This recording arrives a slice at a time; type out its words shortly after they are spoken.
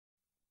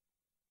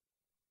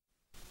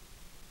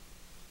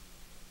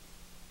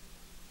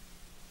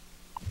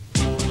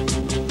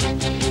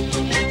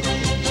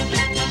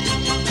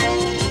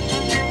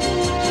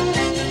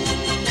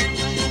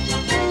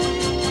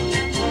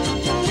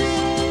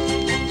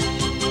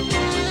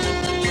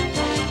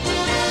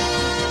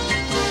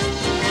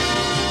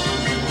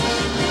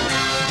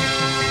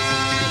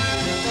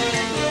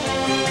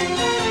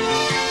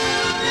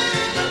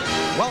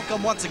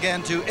once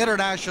again to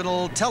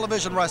International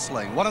Television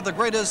Wrestling, one of the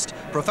greatest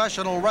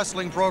professional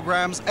wrestling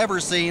programs ever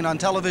seen on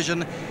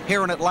television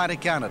here in Atlantic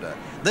Canada.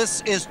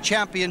 This is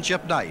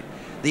Championship Night,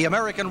 the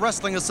American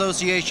Wrestling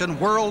Association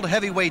World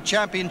Heavyweight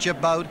Championship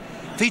bout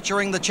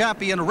featuring the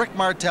champion Rick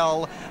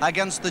Martel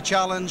against the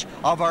challenge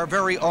of our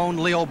very own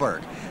Leo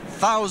Burke.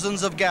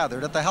 Thousands have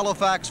gathered at the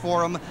Halifax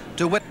Forum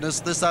to witness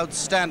this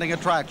outstanding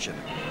attraction.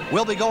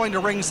 We'll be going to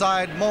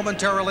ringside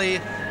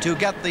momentarily to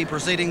get the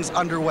proceedings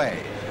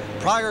underway.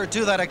 Prior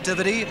to that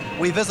activity,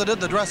 we visited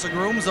the dressing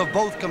rooms of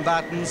both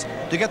combatants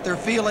to get their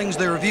feelings,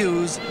 their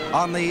views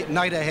on the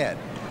night ahead.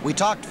 We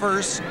talked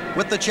first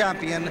with the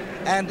champion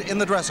and in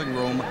the dressing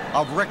room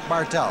of Rick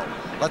Martel.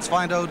 Let's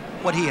find out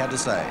what he had to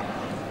say.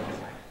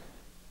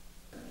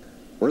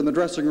 We're in the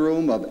dressing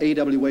room of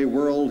AWA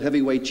World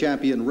Heavyweight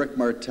Champion Rick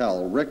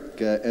Martel. Rick,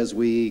 as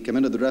we come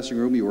into the dressing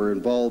room, you were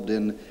involved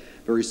in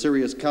very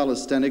serious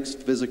calisthenics,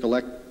 physical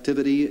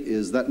activity.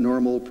 Is that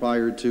normal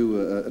prior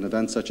to an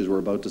event such as we're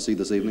about to see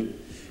this evening?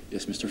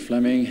 Yes, Mr.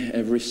 Flemming.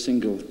 Every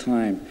single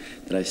time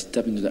that I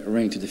step into that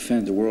ring to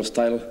defend the world's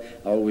title,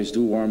 I always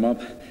do warm up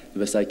the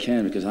best I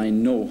can, because I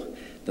know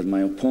that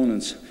my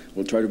opponents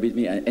will try to beat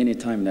me at any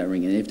time in that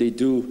ring. And if they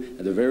do,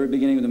 at the very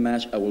beginning of the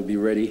match, I will be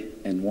ready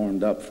and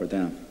warmed up for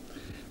them.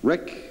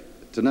 Rick,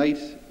 tonight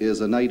is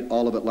a night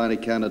all of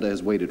Atlantic Canada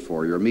has waited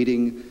for. You're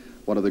meeting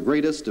one of the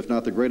greatest, if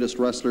not the greatest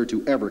wrestler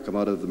to ever come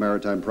out of the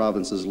Maritime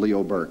provinces,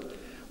 Leo Burke.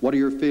 What are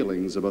your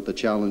feelings about the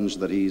challenge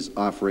that he's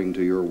offering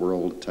to your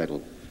world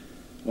title?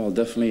 Well,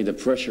 definitely the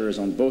pressure is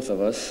on both of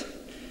us,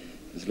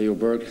 as Leo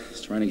Burke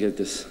is trying to get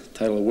this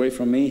title away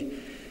from me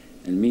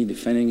and me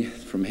defending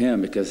from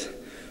him, because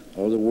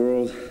all the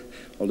world,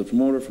 all the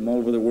promoters from all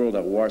over the world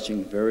are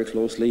watching very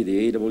closely.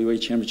 The AWA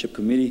Championship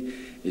Committee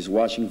is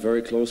watching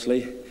very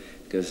closely,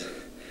 because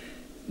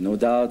no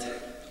doubt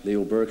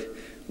Leo Burke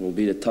will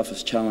be the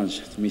toughest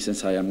challenge to me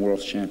since I am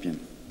world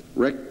champion.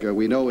 Rick,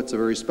 we know it's a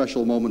very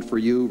special moment for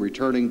you,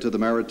 returning to the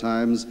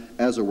Maritimes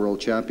as a world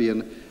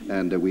champion,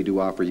 and we do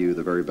offer you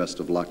the very best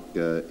of luck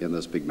in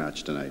this big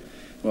match tonight.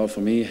 Well,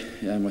 for me,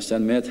 I must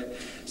admit,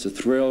 it's a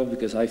thrill,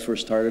 because I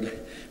first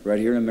started right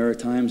here in the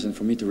Maritimes, and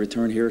for me to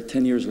return here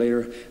 10 years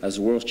later as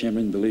a world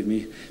champion, believe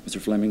me,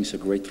 Mr. Flemming, it's a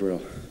great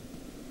thrill.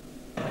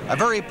 A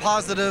very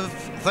positive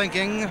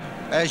thinking,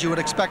 as you would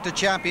expect a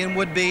champion,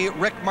 would be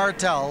Rick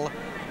Martel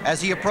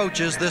as he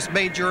approaches this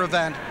major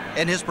event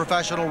in his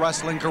professional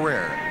wrestling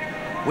career.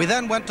 We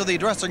then went to the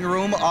dressing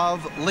room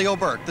of Leo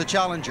Burke, the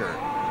challenger.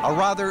 A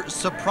rather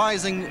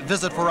surprising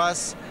visit for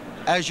us,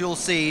 as you'll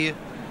see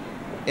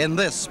in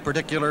this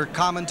particular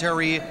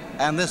commentary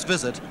and this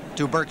visit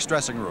to Burke's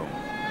dressing room.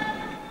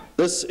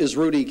 This is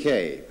Rudy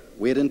K.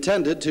 We had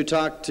intended to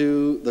talk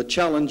to the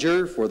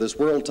challenger for this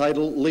world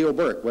title, Leo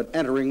Burke, when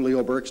entering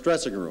Leo Burke's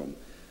dressing room.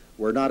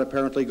 We're not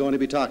apparently going to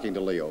be talking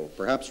to Leo.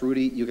 Perhaps,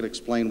 Rudy, you can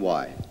explain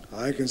why.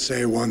 I can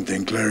say one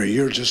thing, Clary.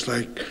 You're just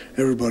like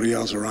everybody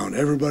else around.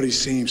 Everybody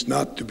seems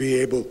not to be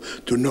able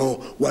to know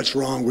what's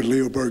wrong with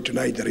Leo Burke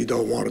tonight, that he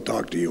don't want to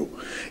talk to you.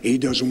 He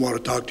doesn't want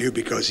to talk to you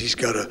because he's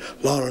got a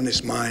lot on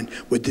his mind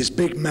with this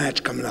big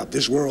match coming up,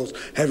 this World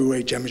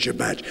Heavyweight Championship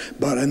match.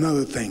 But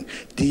another thing,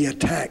 the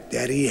attack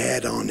that he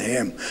had on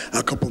him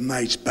a couple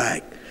nights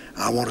back,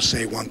 I want to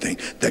say one thing.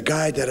 The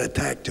guy that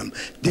attacked him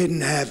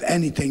didn't have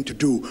anything to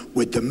do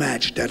with the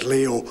match that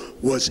Leo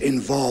was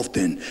involved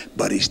in,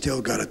 but he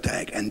still got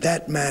attacked. And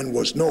that man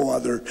was no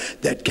other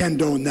than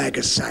Kendo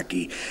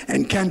Nagasaki.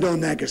 And Kendo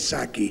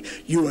Nagasaki,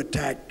 you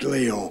attacked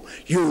Leo.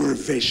 You were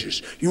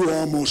vicious. You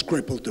almost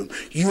crippled him.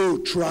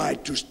 You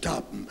tried to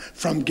stop him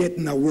from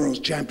getting a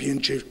world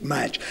championship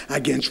match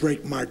against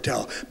Rick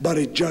Martel, but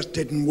it just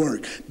didn't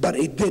work. But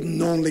it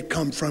didn't only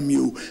come from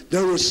you.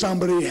 There was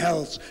somebody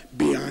else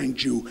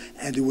behind you,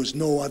 and it was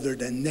no other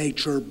than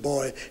Nature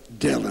Boy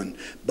Dillon,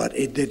 but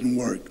it didn't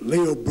work.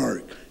 Leo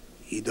Burke,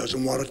 he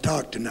doesn't want to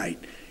talk tonight.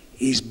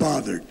 He's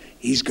bothered.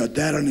 He's got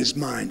that on his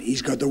mind.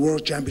 He's got the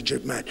World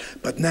Championship match.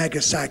 But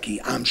Nagasaki,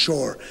 I'm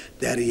sure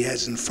that he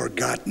hasn't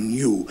forgotten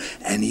you,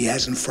 and he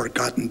hasn't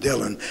forgotten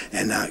Dillon.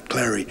 And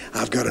Clary,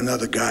 I've got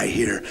another guy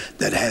here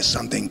that has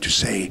something to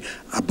say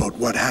about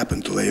what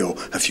happened to Leo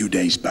a few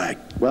days back.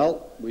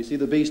 Well, we see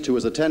the Beast, who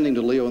is attending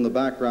to Leo in the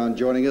background,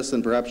 joining us,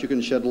 and perhaps you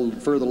can shed a little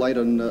further light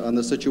on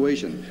the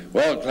situation.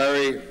 Well,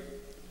 Clary,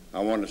 I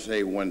want to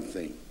say one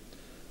thing.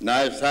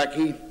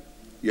 Nagasaki,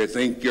 you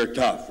think you're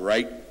tough,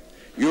 right?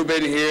 You've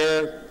been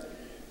here,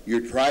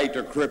 you tried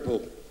to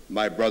cripple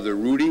my brother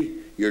Rudy,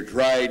 you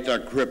tried to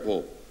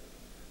cripple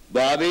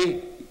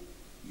Bobby,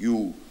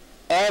 you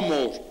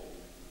almost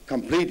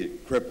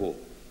completed cripple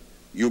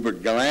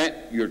Hubert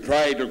Gallant, you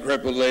tried to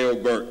cripple Leo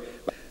Burke.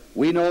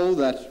 We know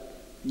that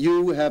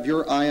you have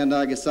your eye on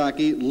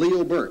Nagasaki.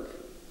 Leo Burke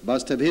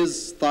must have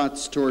his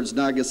thoughts towards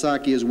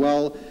Nagasaki as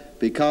well,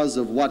 because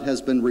of what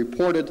has been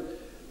reported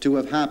to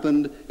have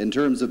happened in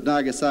terms of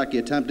Nagasaki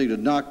attempting to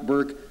knock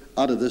Burke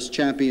out of this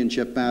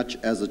championship match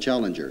as a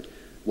challenger.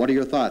 What are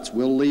your thoughts?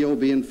 Will Leo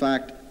be in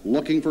fact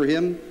looking for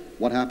him?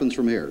 What happens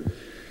from here?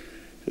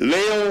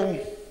 Leo,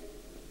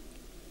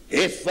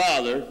 his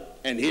father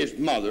and his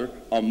mother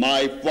are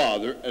my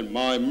father and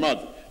my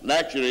mother. And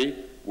actually,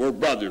 We're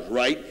brothers,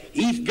 right?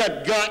 He's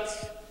got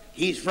guts.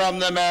 He's from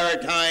the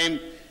Maritime.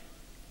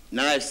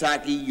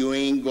 Nagasaki, you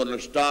ain't going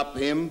to stop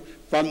him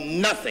from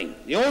nothing.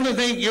 The only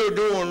thing you're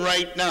doing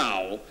right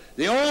now,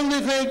 the only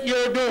thing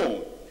you're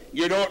doing,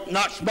 you're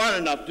not smart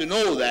enough to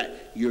know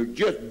that. You're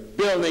just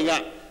building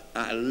up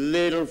a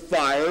little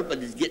fire, but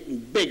it's getting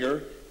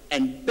bigger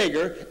and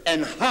bigger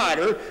and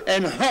hotter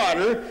and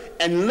hotter.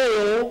 And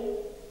Leo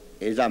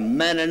is a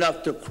man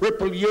enough to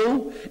cripple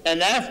you,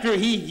 and after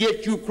he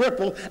gets you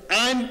crippled,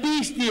 I'm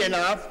beastie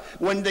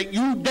enough, when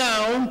you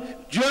down,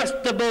 just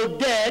about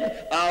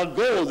dead, I'll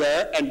go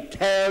there and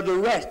tear the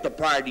rest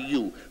apart of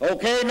you.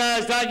 Okay,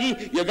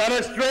 Nagasaki, you got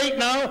it straight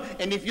now,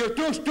 and if you're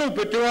too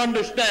stupid to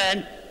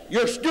understand,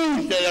 your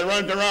stooge there that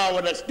runs around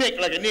with a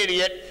stick like an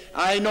idiot,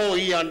 I know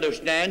he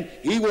understands.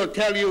 He will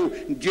tell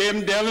you,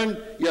 Jim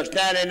Dillon, you're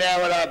standing there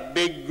with a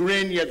big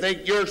grin, you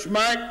think you're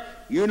smart?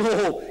 You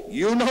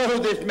know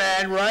this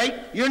man, right?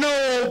 You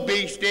know old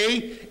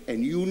Beastie,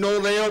 and you know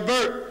Leo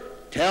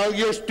Burke. Tell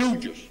your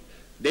stooges.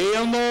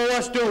 They'll know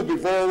us too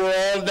before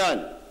we're all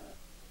done.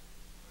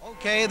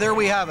 Okay, there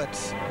we have it.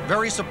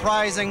 Very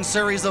surprising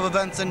series of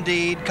events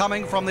indeed,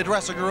 coming from the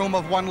dressing room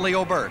of one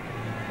Leo Burke.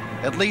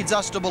 It leads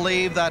us to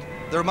believe that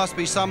there must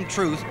be some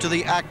truth to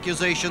the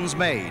accusations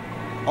made.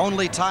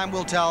 Only time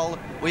will tell.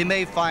 We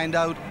may find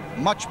out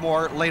much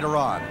more later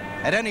on.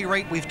 At any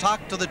rate, we've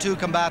talked to the two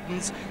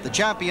combatants, the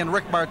champion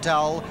Rick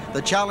Martel,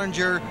 the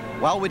challenger.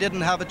 Well, we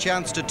didn't have a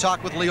chance to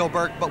talk with Leo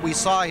Burke, but we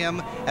saw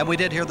him and we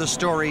did hear the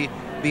story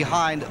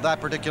behind that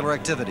particular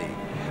activity.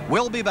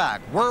 We'll be back.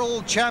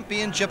 World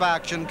Championship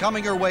action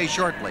coming your way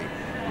shortly,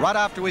 right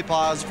after we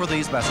pause for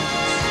these messages.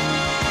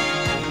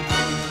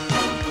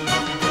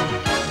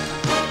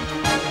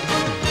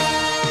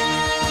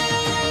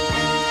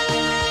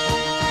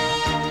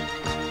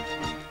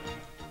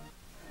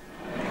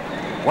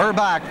 We're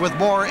back with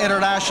more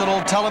international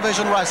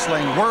television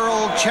wrestling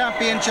world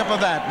championship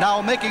event.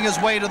 Now making his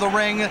way to the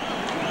ring,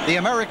 the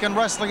American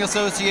Wrestling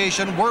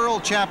Association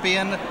world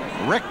champion,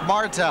 Rick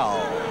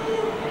Martel.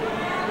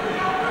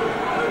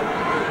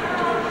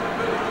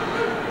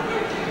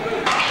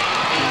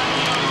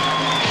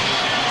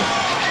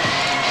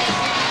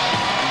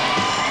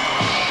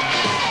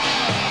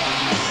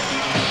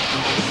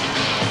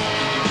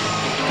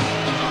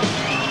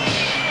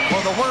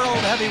 For the World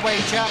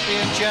Heavyweight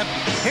Championship,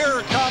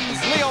 here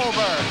comes Leo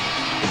Burke.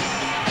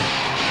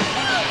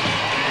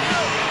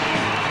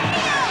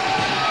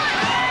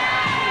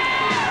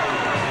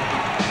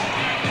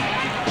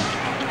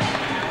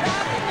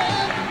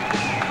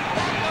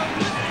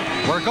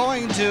 We're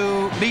going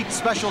to meet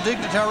special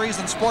dignitaries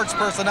and sports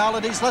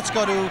personalities. Let's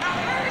go to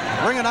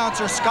ring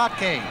announcer Scott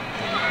King.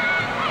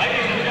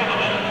 Ladies and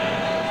gentlemen,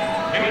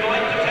 we would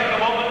like to take a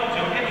moment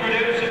to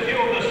introduce a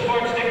few of the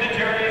sports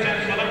dignitaries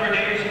and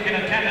celebrities in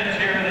attendance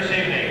here this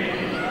evening.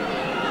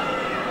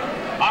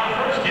 Our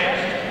first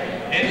guest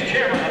is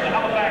chairman of the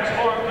Halifax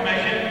Forum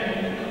Commission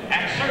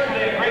and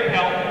certainly a great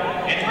help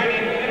in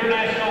bringing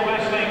international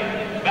wrestling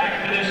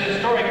back to this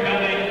historic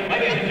building.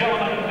 Ladies and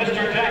gentlemen,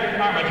 Mr. Jack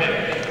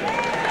Armitage.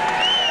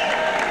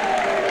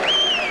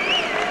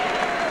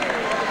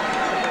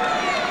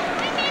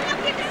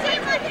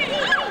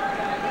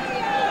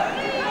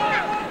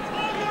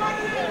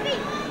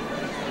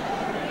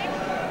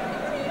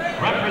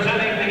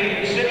 Representing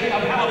the city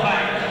of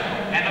Halifax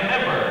and a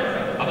member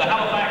of the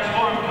Halifax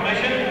Forum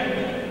Commission,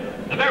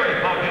 the very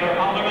popular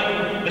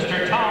alderman,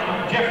 Mr.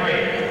 Tom Jeffrey.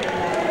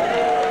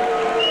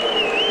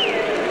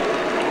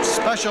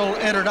 Special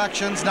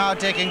introductions now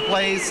taking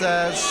place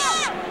as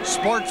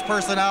sports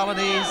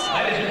personalities.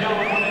 Ladies and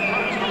gentlemen, when it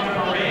comes to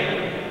refereeing,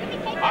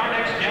 our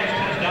next guest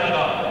has done it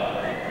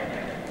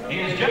all.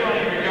 He is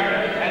generally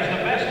regarded as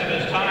the best of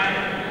his time.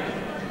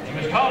 He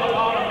was called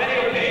upon on many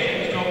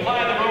occasions to apply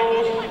the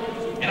rules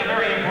in a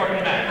very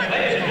important match.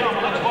 Ladies and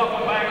gentlemen, let's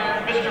welcome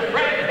back Mr.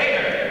 Fred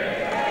Hayter.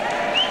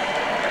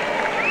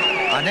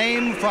 A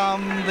name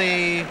from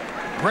the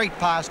great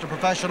past of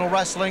professional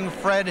wrestling,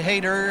 Fred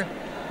Hayter,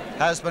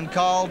 has been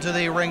called to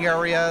the ring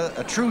area,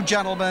 a true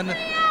gentleman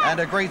and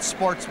a great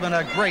sportsman,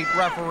 a great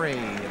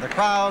referee. The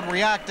crowd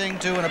reacting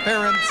to an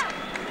appearance.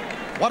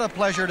 What a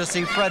pleasure to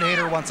see Fred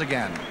Hayter once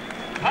again.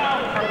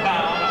 Pound for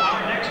pound,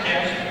 our next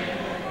guest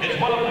is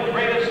one of the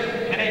greatest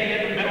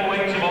Canadian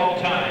middleweights of all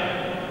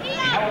time. He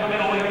held the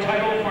middleweight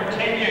title for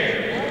 10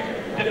 years,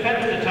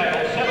 defended the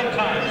title 7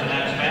 times in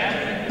that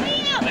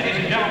span. Ladies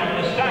and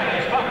gentlemen, the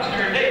stylish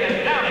boxer,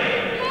 Dave Downey.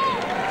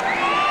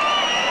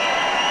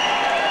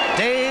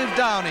 Dave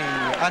Downey,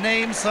 a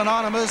name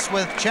synonymous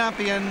with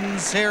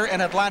champions here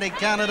in Atlantic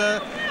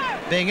Canada,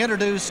 being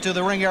introduced to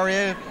the ring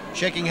area,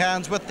 shaking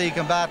hands with the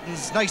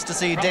combatants. Nice to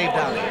see Dave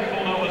Downey.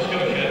 From Nova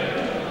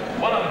Scotia,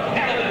 one of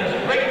Canada's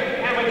great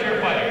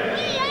amateur fighters,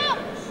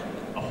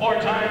 a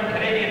 4-time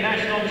Canadian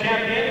national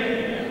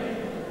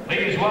champion.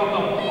 Please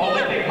welcome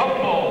Olympic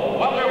hopeful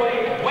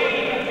welterweight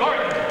Wayne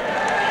Gordon.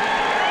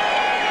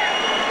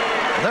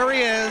 There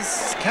he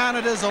is,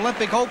 Canada's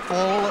Olympic hopeful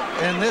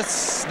in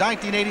this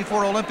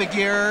 1984 Olympic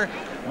year.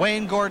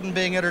 Wayne Gordon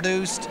being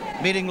introduced,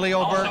 meeting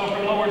Leo Burke. Also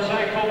from Lower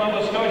Sackville,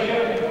 Nova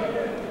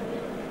Scotia,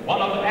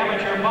 one of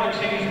amateur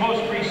boxing's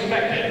most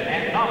respected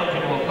and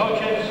knowledgeable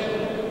coaches,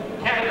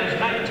 Canada's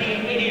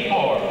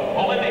 1984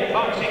 Olympic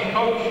boxing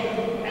coach,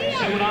 and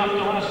soon off to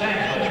Los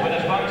Angeles with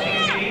his boxing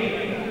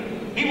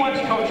team, he once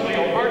coached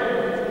Leo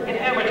Burke in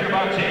amateur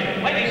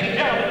boxing. Ladies and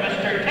gentlemen,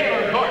 Mr.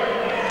 Taylor Gordon.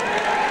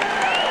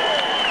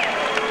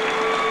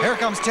 Here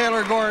comes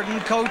Taylor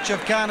Gordon, coach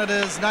of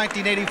Canada's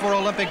 1984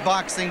 Olympic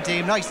boxing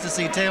team. Nice to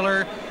see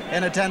Taylor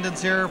in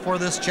attendance here for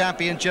this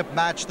championship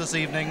match this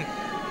evening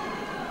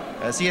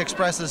as he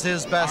expresses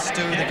his best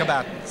to the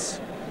combatants.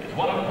 Is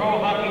one of pro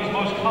hockey's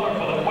most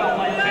colorful and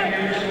well-liked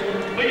figures.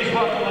 Please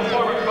welcome the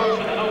former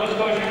coach of the Nova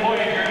Scotia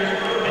Voyagers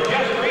and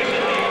just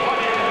recently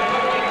appointed to the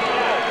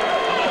coaching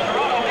staff of the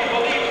Toronto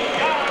Maple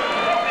Leafs,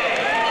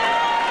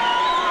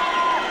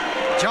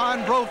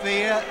 John Brophy. John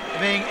Brophy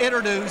being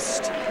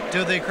introduced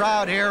to the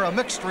crowd here, a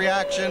mixed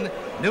reaction,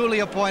 newly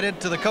appointed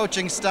to the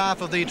coaching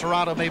staff of the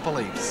Toronto Maple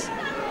Leafs.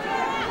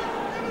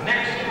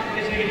 Next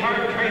is the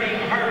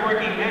hard-training,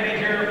 hard-working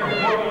manager for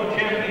world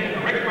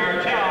champion Rick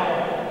Martel.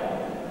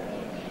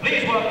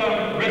 Please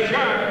welcome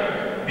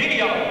Richard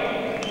Video.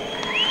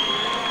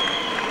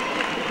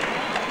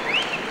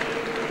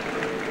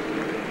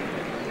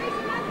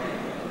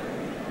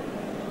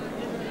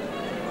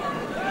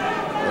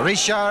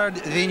 Richard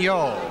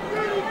Vigneault,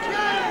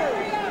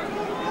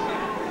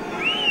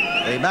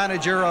 the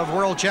manager of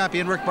world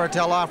champion Rick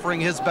Martel, offering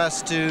his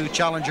best to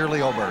challenger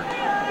Leo Burke.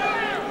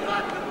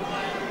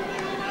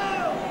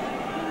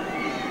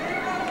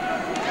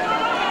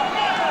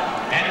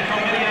 And from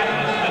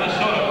Minneapolis,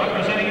 Minnesota,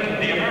 representing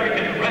the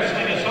American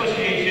Wrestling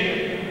Association,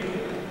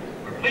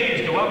 we're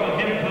pleased to welcome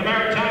him to the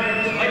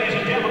Maritimes, ladies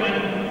and gentlemen,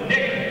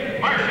 Dick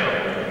Marshall.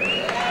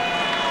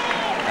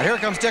 And here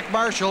comes Dick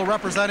Marshall,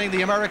 representing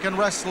the American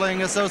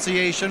Wrestling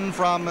Association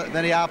from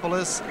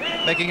Minneapolis,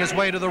 making his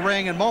way to the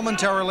ring, and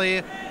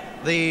momentarily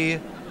the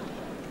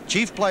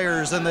chief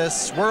players in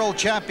this World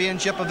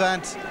Championship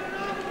event,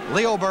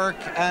 Leo Burke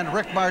and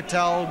Rick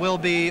Martel, will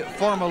be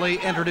formally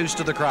introduced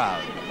to the crowd.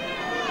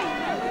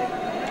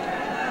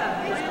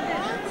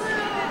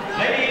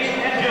 Ladies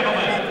and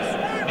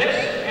gentlemen,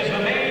 this is the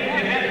main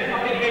event of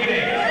the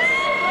evening.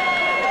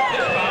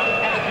 This bout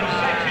has been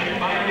sanctioned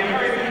by the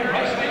American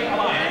Wrestling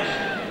Alliance,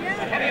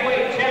 the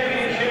heavyweight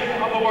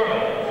championship of the world.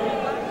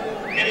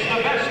 It's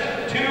the best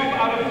 2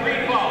 out of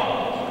 3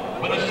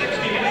 falls with a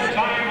 60-minute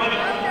time limit.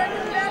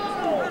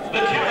 The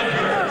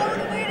challenger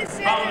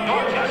from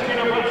Dorchester,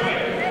 New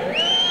Brunswick,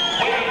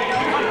 weighing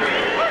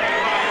 235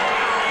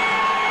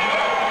 pounds, the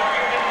North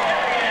American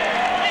champion,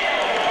 Leo.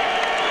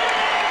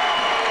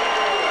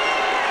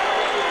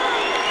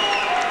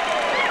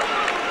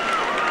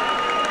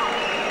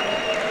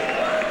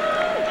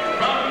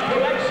 From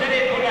Quebec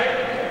City, Quebec,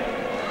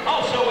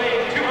 also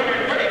weighing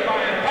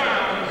 235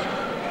 pounds,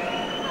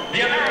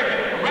 the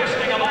American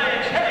Wrestling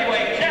Alliance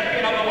heavyweight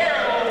champion of the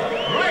world,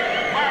 Rick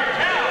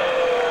Martel.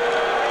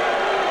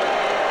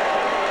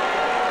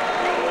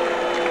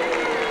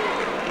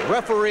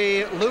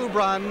 Referee Lou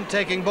Brunn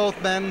taking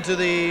both men to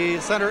the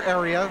center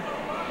area.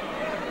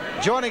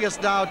 Joining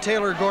us now,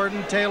 Taylor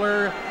Gordon.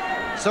 Taylor,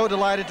 so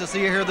delighted to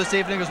see you here this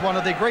evening as one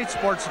of the great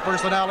sports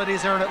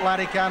personalities here in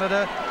Atlantic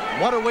Canada.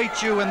 What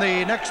awaits you in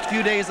the next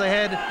few days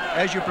ahead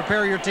as you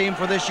prepare your team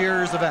for this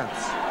year's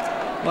events?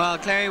 Well,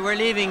 Clary, we're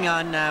leaving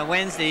on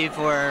Wednesday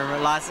for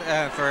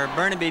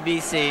Burnaby,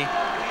 BC.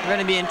 We're going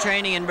to be in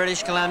training in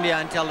British Columbia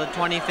until the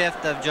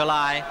 25th of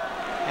July.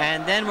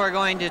 And then we're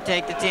going to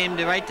take the team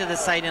right to the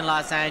site in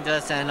Los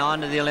Angeles and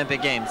on to the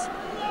Olympic Games.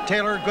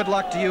 Taylor, good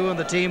luck to you and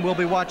the team. We'll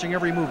be watching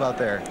every move out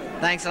there.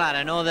 Thanks a lot.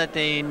 I know that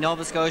the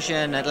Nova Scotia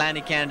and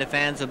Atlantic Canada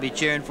fans will be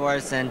cheering for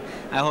us, and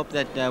I hope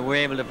that we're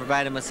able to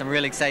provide them with some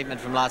real excitement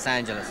from Los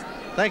Angeles.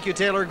 Thank you,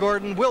 Taylor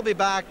Gordon. We'll be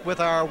back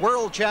with our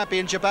World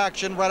Championship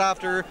action right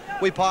after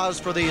we pause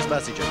for these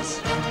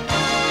messages.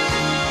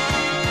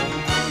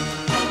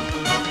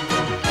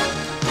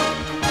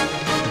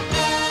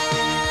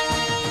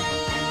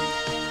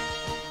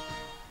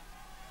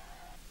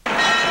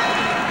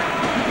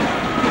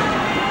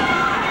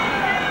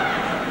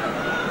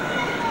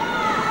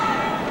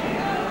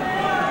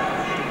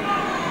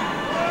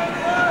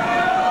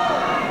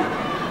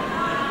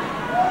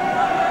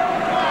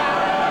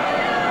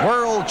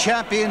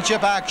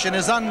 Championship action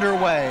is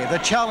underway. The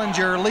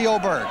challenger, Leo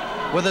Burke,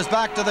 with his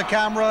back to the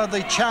camera,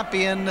 the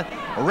champion,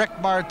 Rick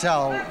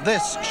Martel.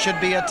 This should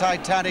be a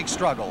titanic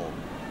struggle.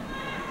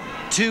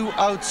 2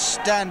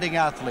 outstanding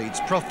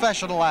athletes,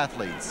 professional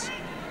athletes,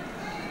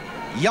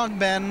 young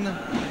men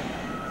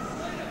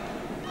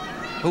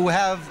who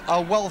have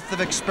a wealth of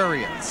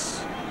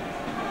experience.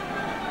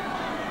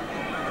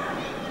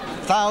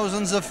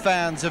 Thousands of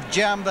fans have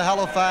jammed the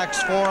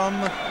Halifax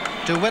Forum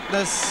to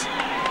witness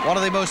one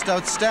of the most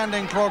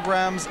outstanding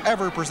programs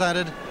ever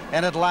presented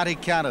in Atlantic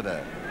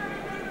Canada.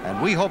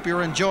 And we hope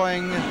you're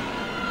enjoying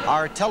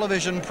our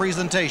television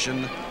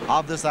presentation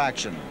of this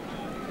action.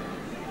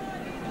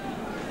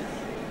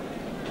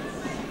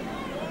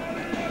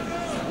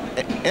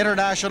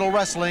 International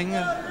wrestling,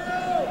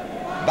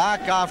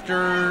 back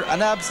after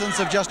an absence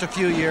of just a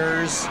few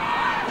years,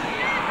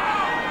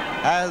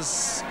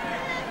 has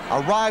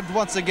arrived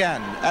once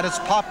again at its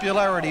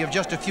popularity of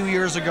just a few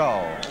years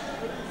ago.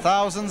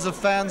 Thousands of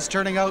fans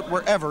turning out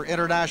wherever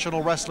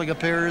international wrestling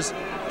appears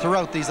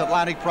throughout these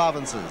Atlantic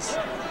provinces.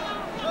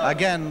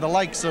 Again, the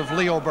likes of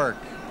Leo Burke,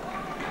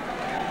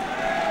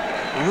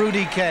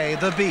 Rudy K,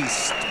 The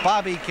Beast,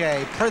 Bobby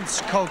K,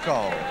 Prince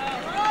Coco,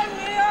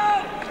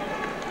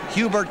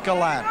 Hubert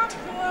Gallant,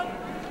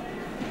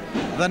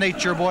 the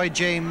Nature Boy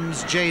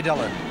James J.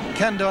 Dillon,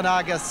 Kendo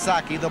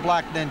Nagasaki, the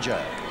Black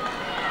Ninja.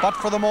 But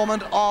for the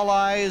moment, all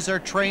eyes are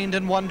trained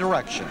in one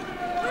direction.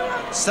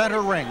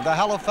 Center ring, the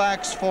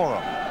Halifax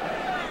Forum.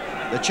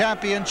 The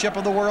championship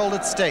of the world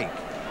at stake.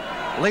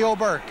 Leo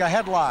Burke, a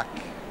headlock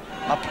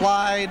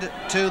applied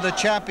to the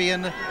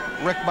champion,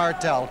 Rick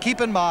Martel.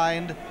 Keep in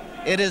mind,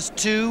 it is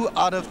 2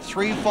 out of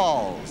 3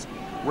 falls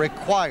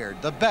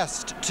required, the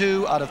best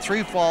 2 out of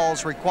 3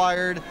 falls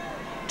required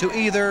to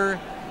either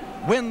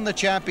win the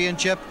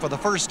championship for the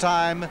first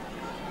time,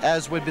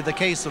 as would be the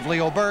case of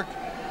Leo Burke,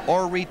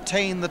 or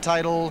retain the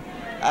title,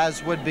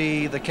 as would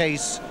be the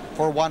case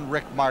for one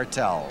Rick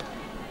Martel.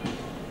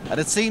 And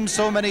it seems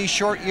so many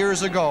short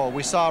years ago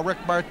we saw Rick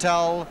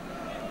Martel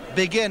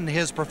begin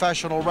his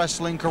professional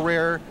wrestling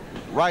career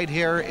right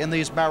here in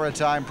these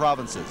maritime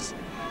provinces.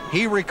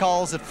 He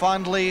recalls it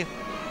fondly,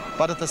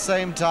 but at the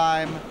same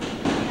time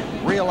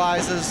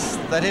realizes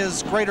that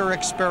his greater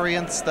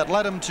experience that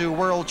led him to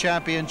world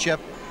championship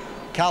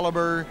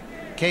caliber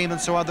came in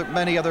so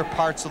many other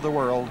parts of the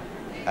world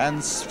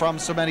and from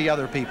so many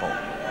other people.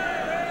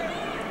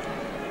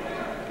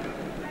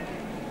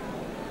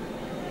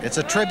 It's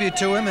a tribute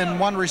to him in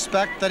one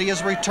respect that he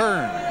has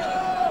returned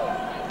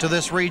to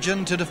this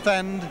region to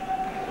defend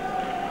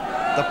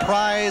the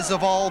prize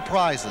of all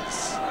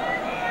prizes,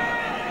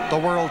 the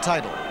world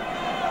title.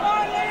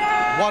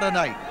 What a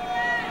night.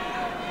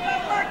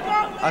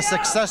 A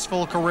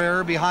successful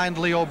career behind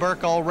Leo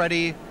Burke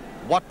already.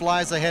 What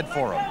lies ahead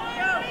for him?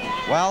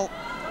 Well,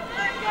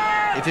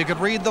 if you could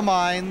read the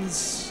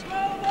minds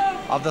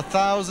of the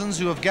thousands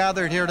who have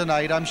gathered here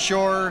tonight, I'm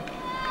sure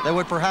they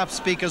would perhaps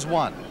speak as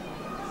one.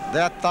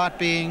 That thought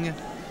being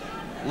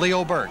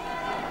Leo Burke,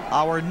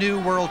 our new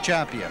world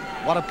champion.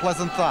 What a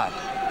pleasant thought.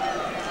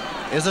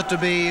 Is it to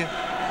be?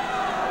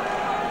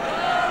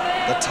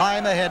 The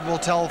time ahead will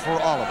tell for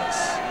all of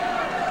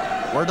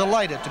us. We're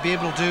delighted to be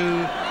able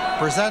to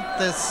present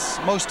this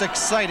most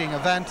exciting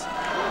event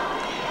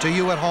to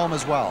you at home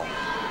as well.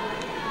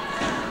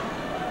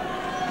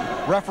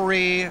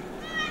 Referee,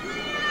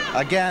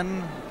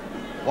 again,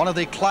 one of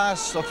the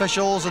class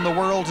officials in the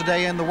world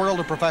today, in the world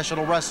of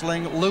professional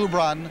wrestling, Lou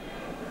Brunn,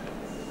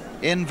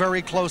 in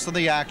very close to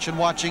the action,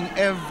 watching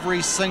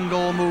every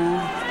single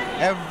move,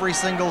 every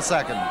single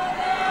second.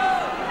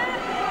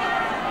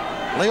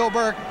 Leo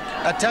Burke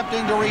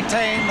attempting to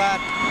retain that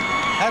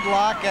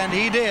headlock, and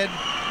he did.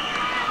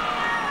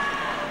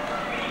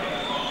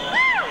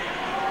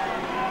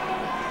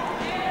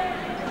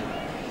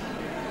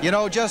 You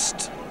know,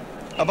 just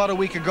about a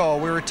week ago,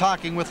 we were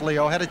talking with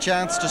Leo, had a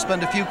chance to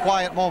spend a few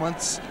quiet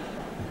moments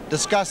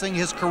discussing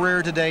his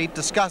career to date,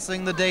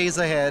 discussing the days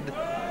ahead.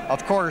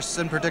 Of course,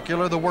 in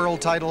particular, the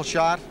world title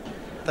shot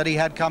that he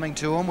had coming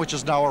to him, which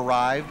has now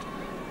arrived.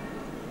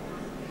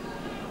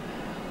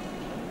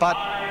 But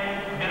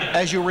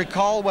as you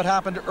recall what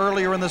happened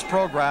earlier in this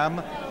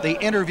program,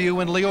 the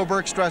interview in Leo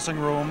Burke's dressing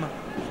room,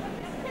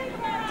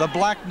 the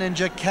Black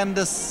Ninja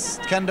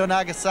Kendo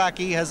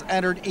Nagasaki has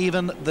entered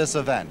even this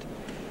event.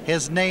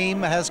 His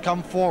name has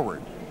come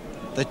forward.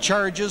 The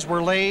charges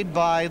were laid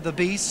by The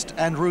Beast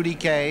and Rudy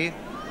K,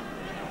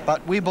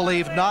 but we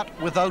believe not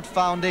without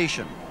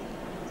foundation.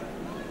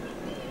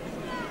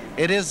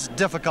 It is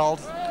difficult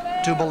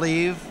to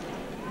believe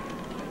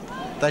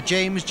that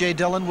James J.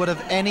 Dillon would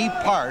have any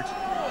part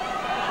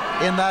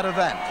in that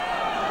event.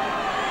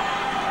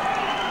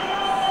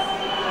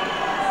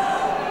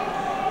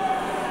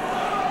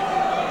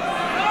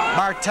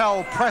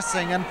 Martel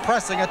pressing and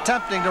pressing,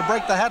 attempting to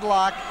break the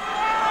headlock.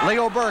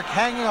 Leo Burke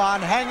hanging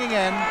on, hanging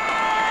in.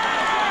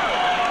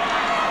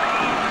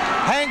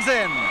 Hangs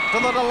in to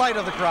the delight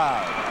of the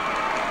crowd.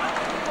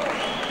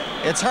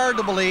 It's hard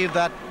to believe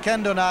that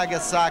Kendo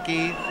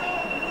Nagasaki,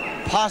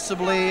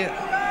 possibly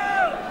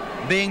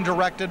being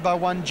directed by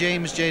one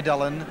James J.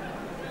 Dillon,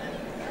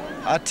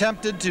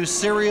 attempted to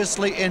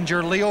seriously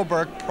injure Leo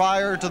Burke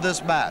prior to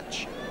this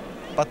match.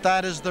 But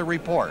that is the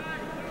report.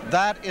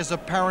 That is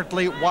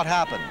apparently what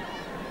happened.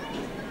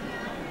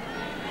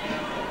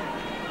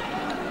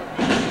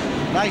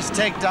 Nice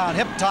takedown,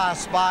 hip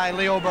toss by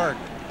Leo Burke.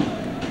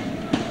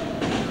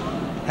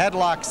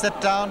 Headlock, sit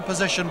down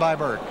position by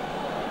Burke.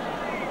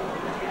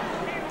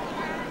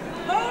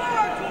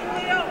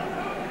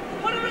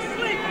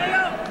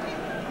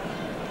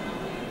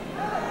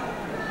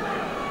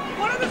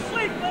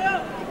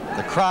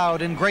 The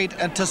crowd in great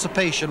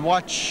anticipation,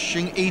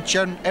 watching each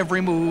and every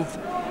move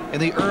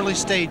in the early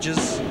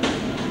stages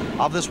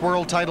of this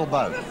world title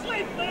bout.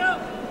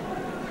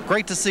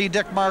 Great to see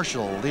Dick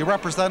Marshall, the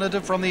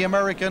representative from the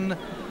American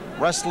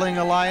Wrestling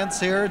Alliance,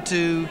 here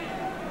to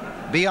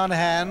be on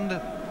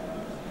hand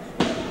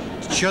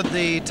should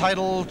the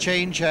title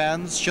change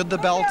hands, should the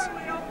belt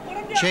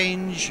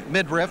change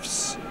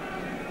midriffs,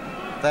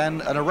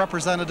 then a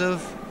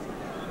representative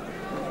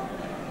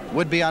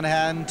would be on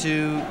hand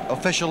to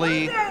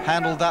officially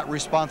handle that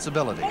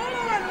responsibility.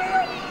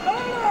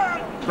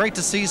 Great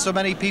to see so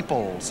many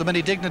people, so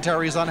many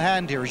dignitaries on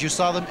hand here, as you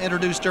saw them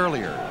introduced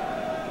earlier.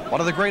 One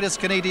of the greatest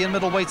Canadian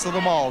middleweights of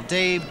them all,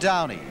 Dave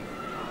Downey.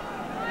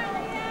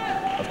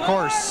 Of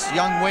course,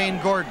 young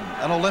Wayne Gordon,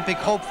 an Olympic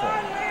hopeful.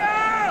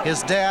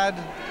 His dad,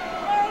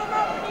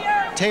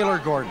 Taylor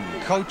Gordon,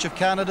 coach of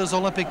Canada's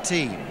Olympic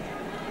team.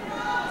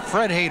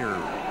 Fred Hayter,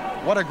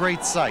 what a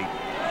great sight.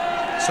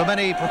 So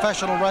many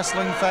professional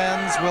wrestling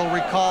fans will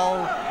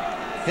recall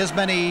his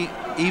many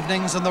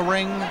evenings in the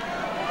ring,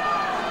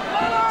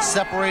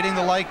 separating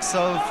the likes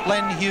of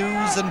Glenn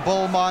Hughes and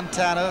Bull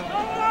Montana,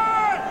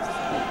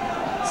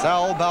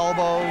 Sal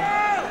Balbo.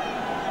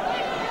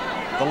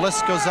 The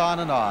list goes on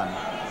and on.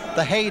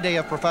 The heyday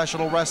of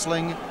professional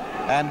wrestling,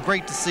 and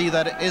great to see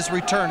that it is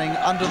returning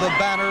under the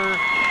banner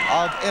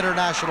of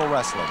international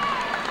wrestling.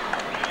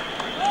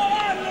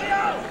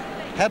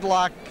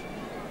 Headlock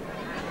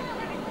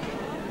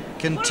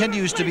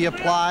continues to be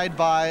applied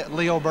by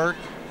Leo Burke.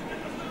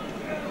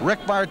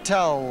 Rick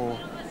Martel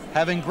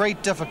having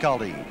great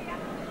difficulty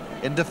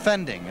in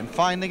defending and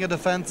finding a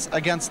defense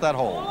against that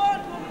hold,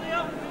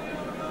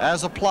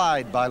 as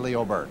applied by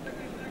Leo Burke.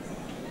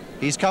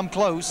 He's come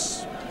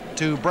close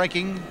to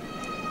breaking,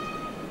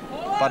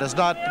 but has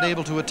not been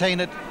able to attain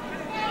it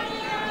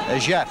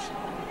as yet.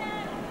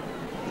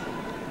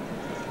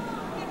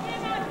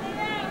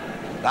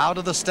 Now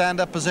to the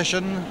stand-up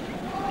position.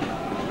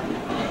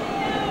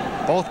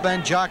 Both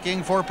men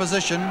jockeying for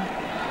position.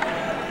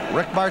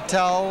 Rick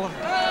Martel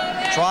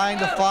trying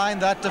to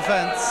find that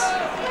defense.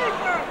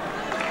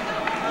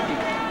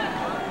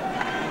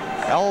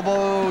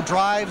 Elbow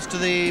drives to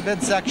the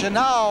midsection.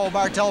 Now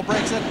Martel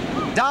breaks it.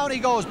 Down he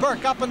goes.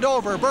 Burke up and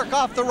over. Burke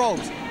off the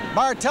ropes.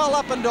 Martel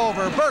up and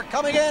over. Burke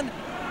coming in.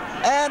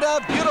 And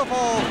a beautiful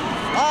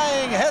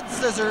flying head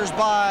scissors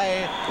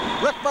by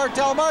Rick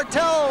Martel.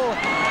 Martel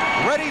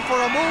ready for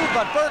a move,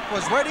 but Burke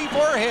was ready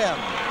for him.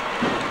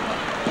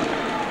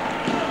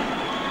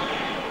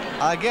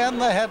 Again,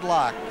 the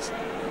headlocks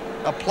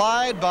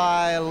applied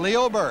by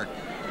Leo Burke.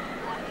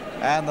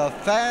 And the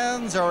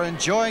fans are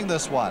enjoying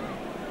this one.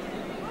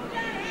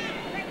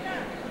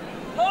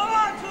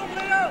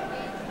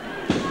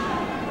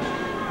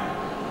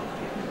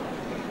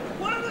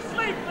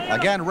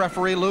 Again,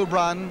 referee Lou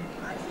Brun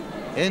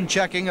in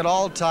checking at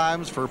all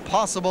times for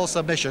possible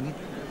submission.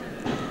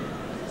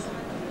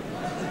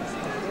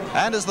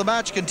 And as the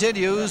match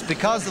continues,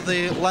 because of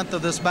the length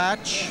of this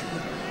match,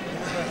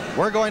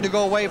 we're going to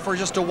go away for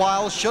just a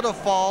while. Should a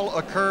fall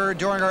occur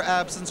during our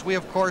absence, we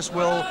of course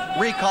will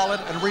recall it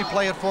and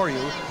replay it for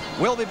you.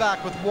 We'll be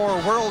back with more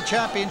World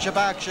Championship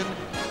action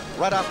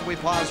right after we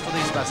pause for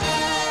these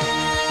messages.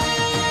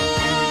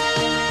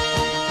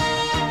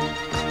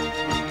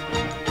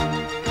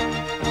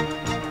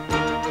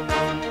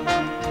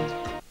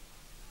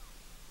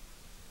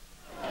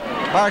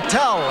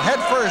 Martel head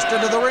first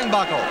into the ring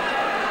buckle.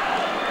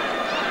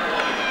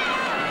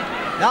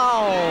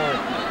 Now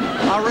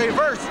a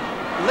reverse.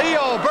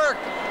 Leo Burke,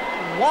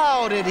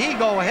 wow, did he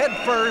go head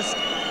first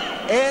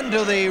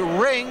into the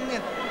ring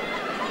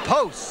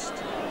post.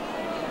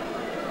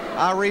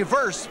 A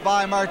reverse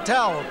by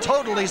Martel,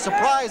 totally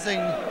surprising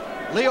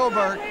Leo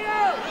Burke.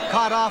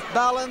 Caught off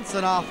balance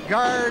and off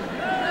guard.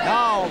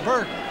 Now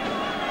Burke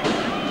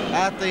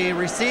at the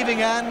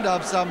receiving end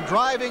of some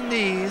driving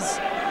knees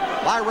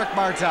by Rick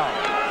Martel.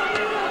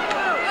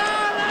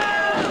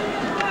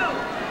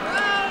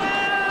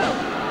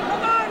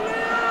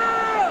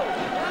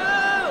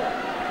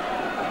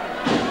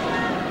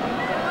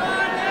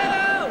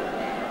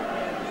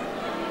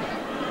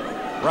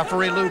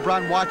 Referee Lou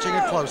Brun watching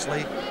it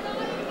closely.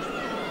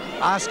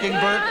 Asking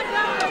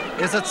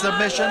Burke, is it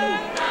submission?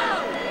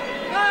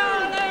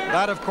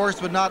 That, of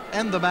course, would not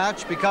end the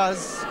match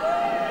because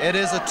it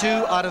is a 2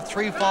 out of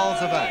 3 falls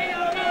event.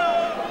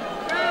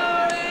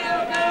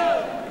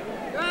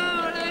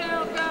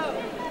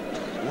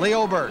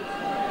 Leo Burke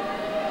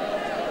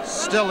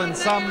still in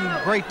some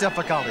great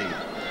difficulty,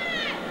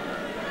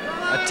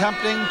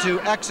 attempting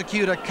to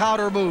execute a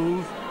counter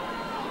move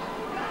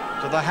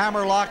to the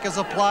hammerlock as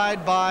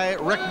applied by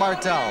Rick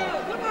Martel.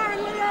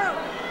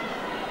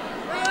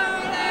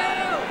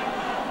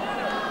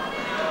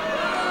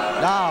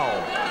 Now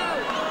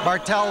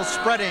Martel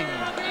spreading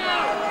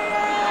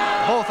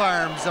both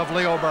arms of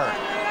Leo Burke,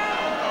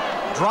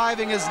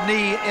 driving his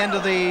knee into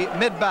the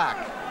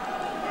mid-back.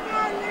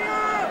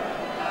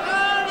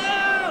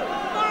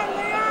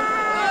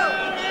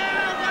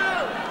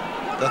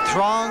 The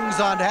throngs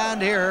on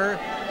hand here,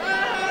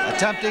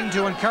 attempting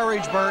to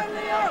encourage Burke,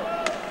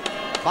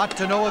 but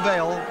to no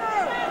avail,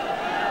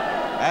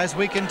 as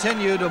we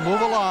continue to move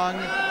along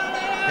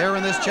here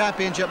in this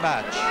championship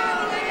match.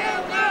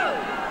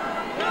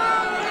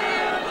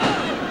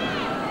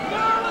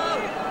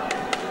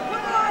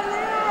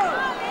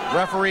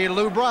 Referee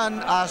Lou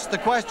Brun asked the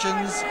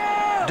questions,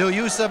 do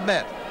you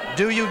submit?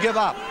 Do you give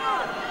up?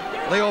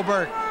 Leo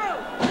Burke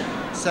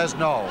says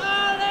no.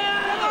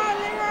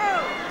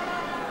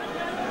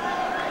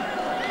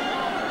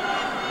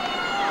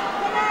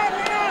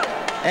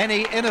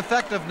 any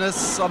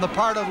ineffectiveness on the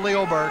part of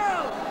Leo Burke.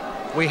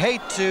 We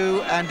hate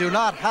to and do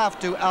not have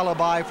to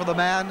alibi for the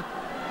man,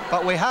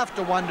 but we have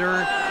to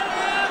wonder,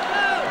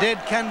 did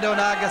Kendo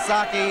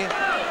Nagasaki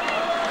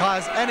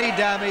cause any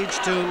damage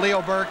to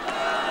Leo Burke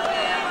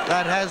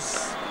that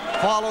has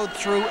followed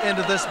through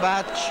into this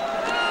match?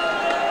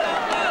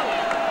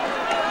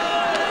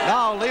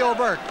 Now Leo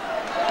Burke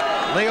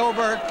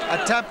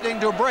attempting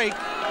to break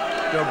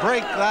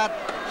that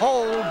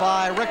hold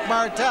by Rick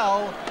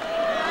Martel.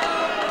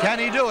 Can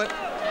he do it?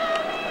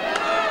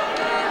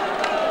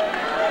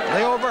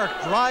 Leo Burke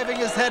driving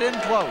his head in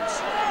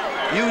close,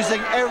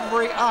 using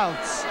every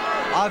ounce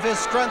of his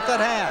strength at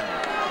hand.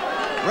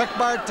 Rick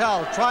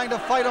Martel trying to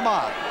fight him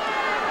off.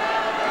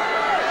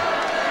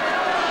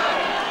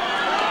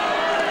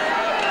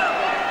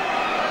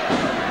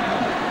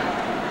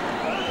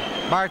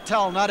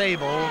 Martel not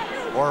able,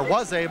 or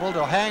was able,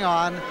 to hang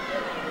on.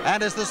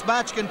 And as this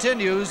match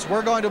continues,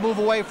 we're going to move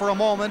away for a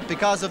moment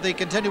because of the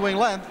continuing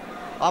length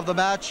of the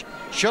match.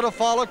 Should a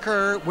fall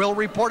occur, we'll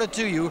report it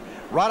to you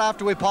right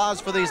after we pause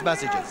for these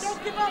messages.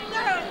 Don't give up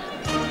now.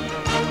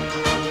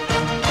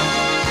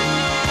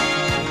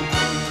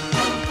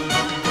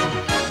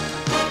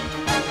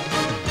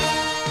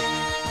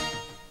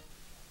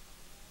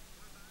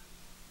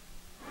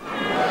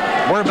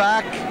 We're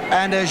back,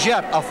 and as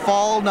yet a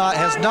fall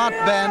has not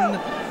been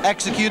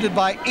executed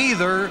by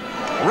either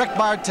Rick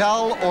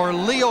Martel or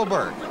Leo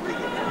Burke.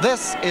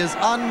 This is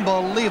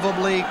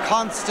unbelievably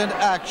constant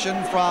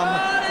action from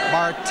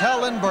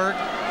Martel and Burke.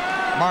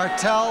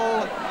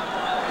 Martel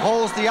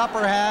holds the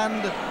upper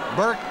hand.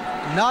 Burke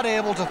not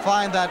able to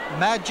find that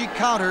magic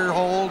counter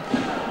hold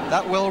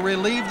that will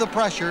relieve the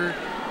pressure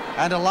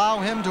and allow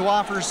him to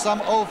offer some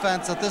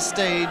offense at this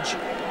stage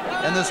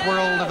in this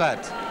world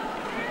event.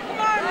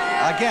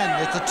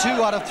 Again, it's a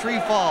 2 out of 3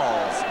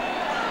 falls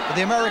for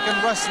the American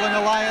Wrestling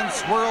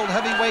Alliance World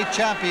Heavyweight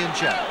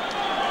Championship.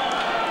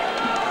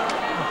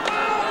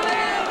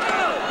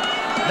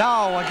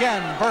 Now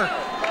again, Burke.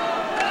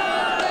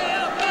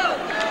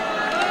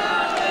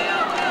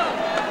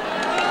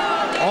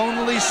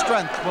 Only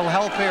strength will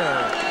help here.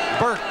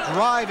 Burke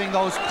driving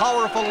those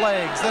powerful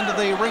legs into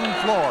the ring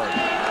floor,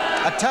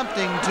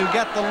 attempting to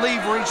get the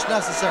leverage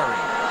necessary.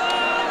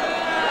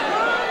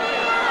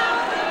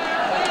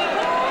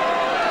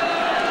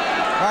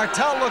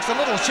 Martel looks a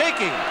little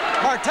shaky.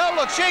 Martel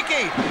looks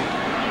shaky,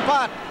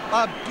 but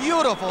a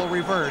beautiful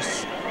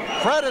reverse.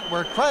 Credit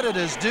where credit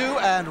is due,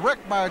 and Rick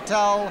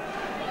Martel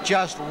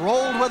just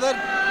rolled with it,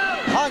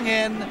 hung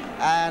in,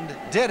 and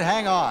did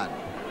hang on.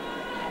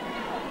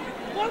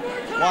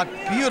 What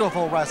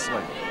beautiful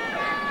wrestling.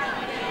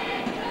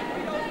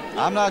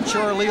 I'm not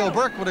sure Leo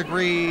Burke would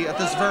agree at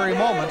this very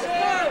moment,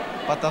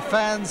 but the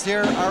fans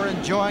here are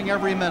enjoying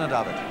every minute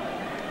of it.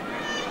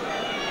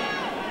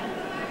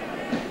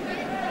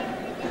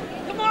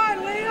 Come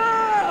on,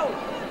 Leo!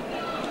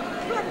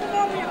 Flip him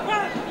over your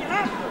back if you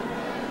have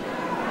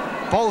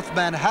to. Both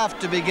men have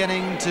to be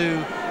beginning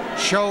to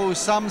show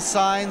some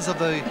signs of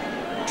the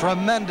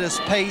tremendous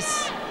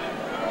pace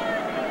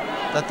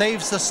that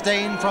they've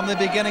sustained from the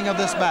beginning of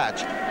this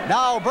match.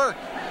 Now Burke.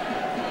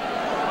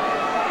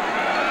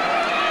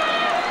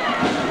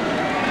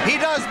 He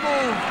does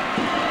move.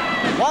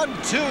 1,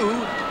 2.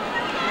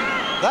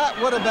 That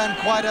would have been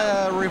quite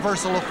a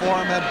reversal of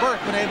form had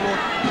Burke been able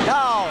to.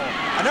 Now,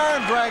 an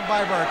arm drag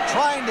by Burke,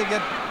 trying to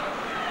get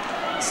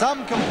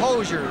some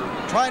composure,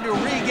 trying to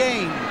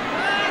regain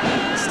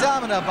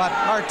stamina, but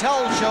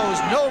Martel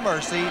shows no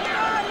mercy,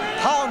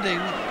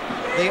 pounding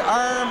the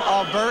arm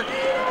of Burke.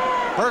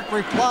 Burke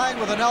replying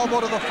with an elbow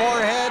to the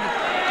forehead.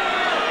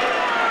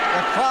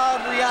 The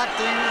crowd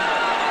reacting.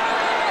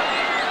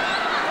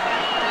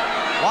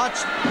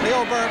 Watch,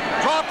 Leo Burke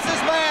drops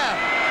his man.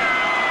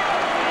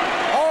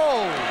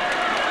 Oh,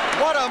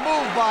 what a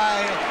move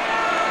by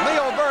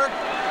Leo Burke.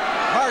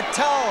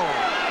 Martel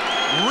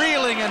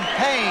reeling in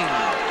pain.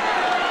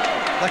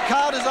 The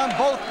count is on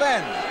both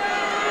men.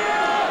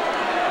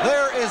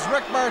 There is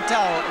Rick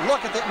Martel.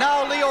 Look at that.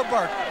 Now Leo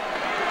Burke.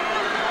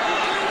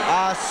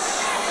 A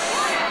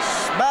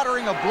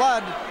smattering of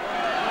blood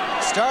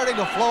starting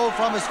to flow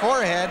from his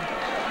forehead.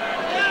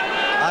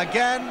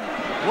 Again,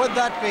 would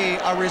that be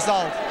a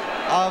result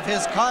of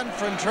his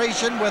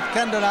confrontation with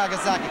Kendo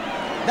Nagasaki?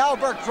 Now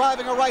Burke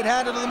driving a right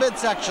hand into the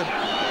midsection.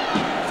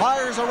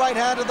 Fires a right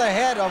hand to the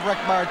head of Rick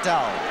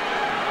Martel.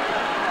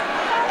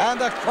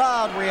 And the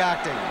crowd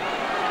reacting.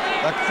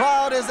 The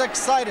crowd is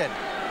excited.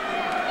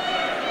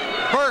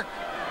 Burke,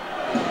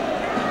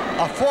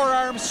 a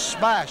forearm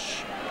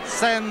smash,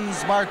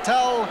 sends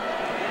Martel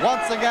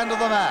once again to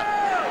the mat.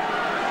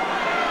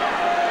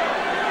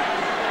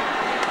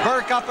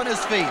 Burke up on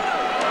his feet.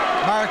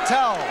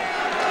 Martel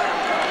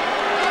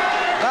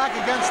back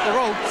against the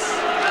ropes.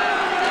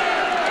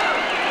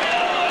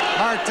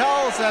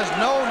 Martel says,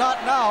 no,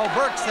 not now.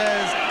 Burke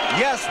says,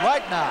 yes,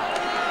 right now.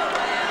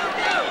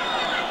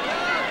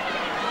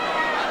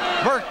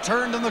 Burke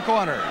turned in the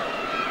corner.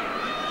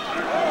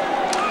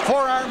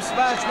 Forearm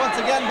smash once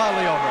again by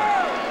Leo Burke.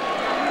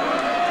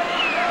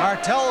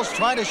 Martel's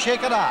trying to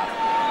shake it off.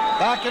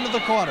 Back into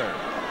the corner.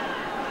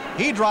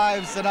 He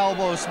drives an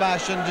elbow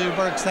smash into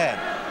Burke's head.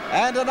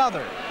 And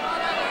another.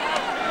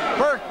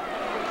 Burke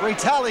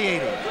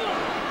retaliating.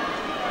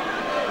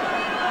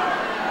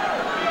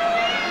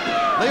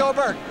 Leo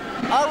Burke,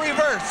 a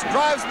reverse,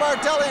 drives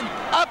Martel in,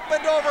 up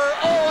and over.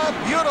 Oh, a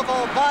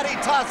beautiful body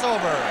toss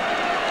over.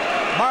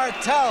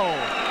 Martel,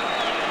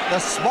 the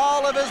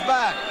small of his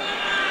back,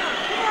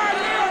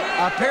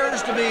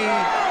 appears to be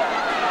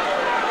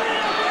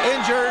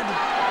injured.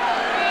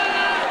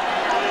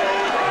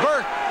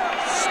 Burke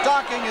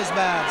stalking his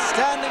man,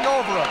 standing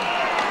over him.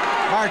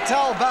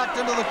 Martel backed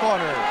into the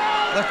corner.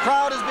 The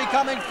crowd is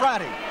becoming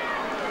frantic.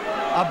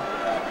 A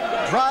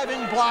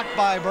driving block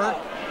by Burke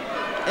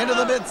into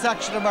the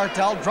midsection of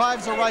Martel,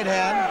 drives a right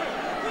hand.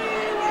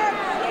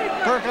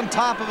 Burke on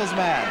top of his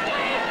man.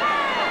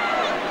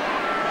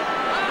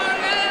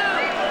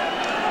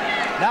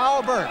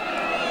 Now Burke.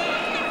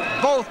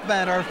 Both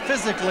men are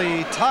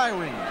physically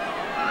tiring.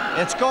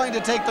 It's going to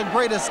take the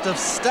greatest of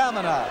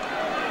stamina.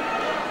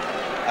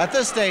 At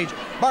this stage,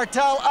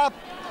 Martel up,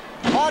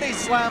 body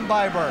slam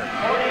by Burke.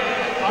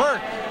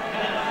 Burke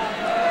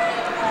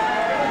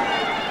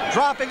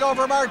dropping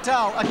over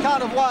Martel, a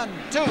count of 1,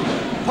 2,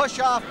 push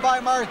off by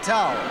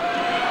Martel.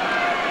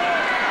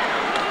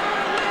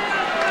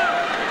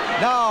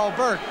 Now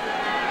Burke.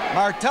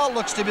 Martel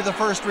looks to be the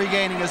first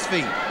regaining his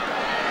feet.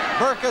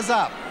 Burke is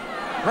up,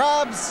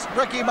 grabs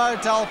Ricky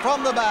Martel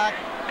from the back,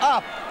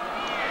 up,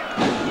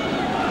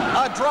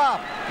 a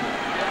drop.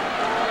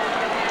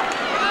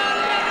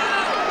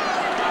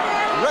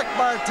 Rick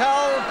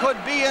Martel could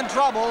be in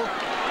trouble.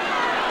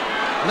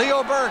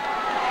 Leo Burke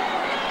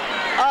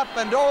up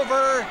and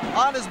over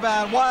on his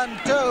man, 1,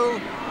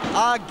 2,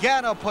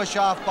 again a push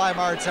off by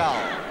Martel.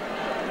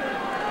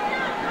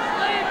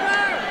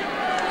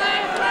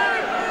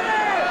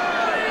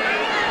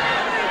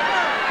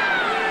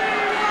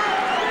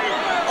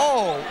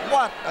 Oh,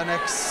 what an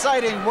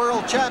exciting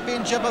World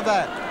Championship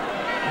event.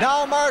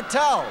 Now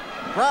Martel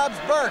grabs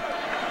Burke.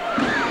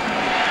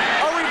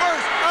 A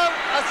reverse out,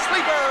 a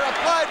sleeper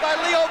applied by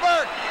Leo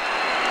Burke.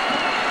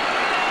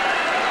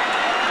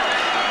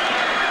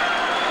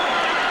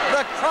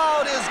 The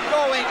crowd is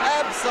going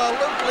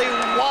absolutely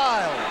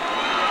wild.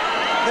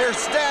 They're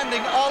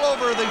standing all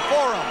over the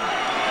forum.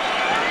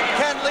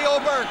 Can Leo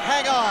Burke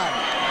hang on?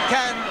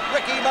 Can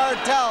Ricky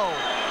Martel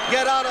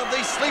get out of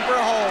the sleeper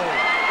hole?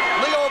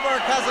 Leo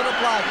Burke has it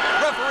applied.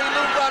 Referee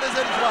Lou Brown is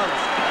in close.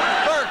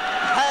 Burke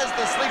has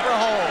the sleeper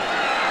hole.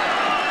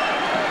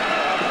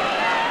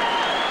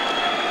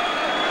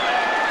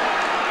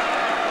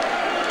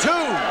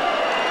 Two,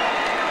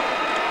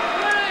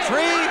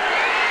 three.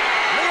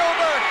 Leo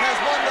Burke has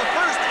won the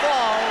first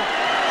fall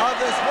of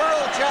this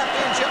World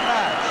Championship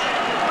match.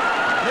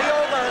 Leo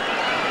Burke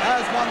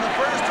has won the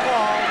first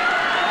fall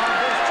of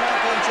this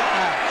championship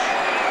match.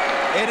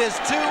 It is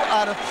 2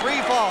 out of 3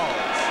 falls.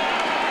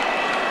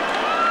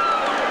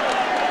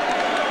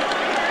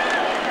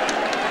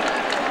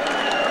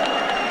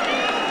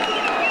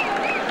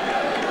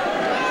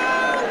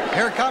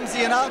 Here comes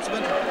the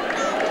announcement.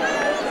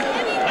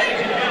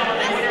 Ladies and gentlemen,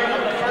 the winner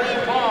of the first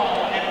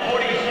fall at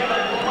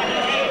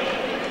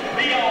 47.8,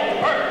 Leo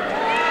Burke.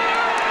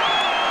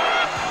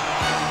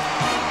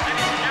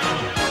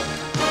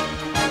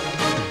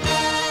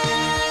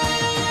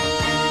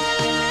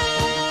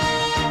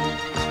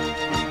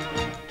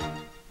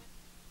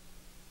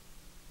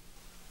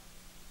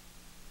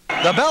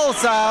 The bell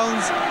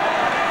sounds.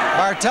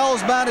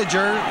 Martel's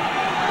manager,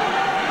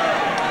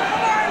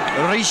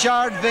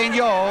 Richard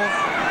Vigneault,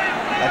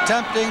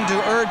 attempting to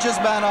urge his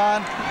man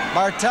on.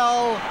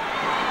 Martel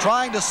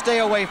trying to stay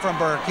away from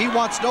Burke. He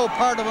wants no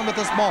part of him at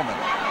this moment.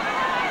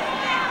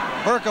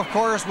 Burke, of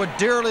course, would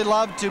dearly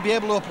love to be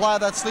able to apply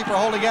that sleeper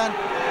hold again.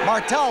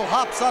 Martel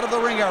hops out of the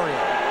ring area.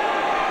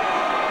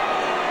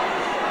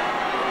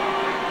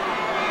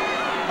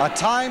 A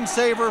time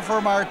saver for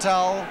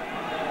Martel.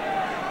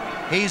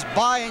 He's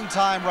buying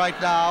time right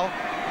now.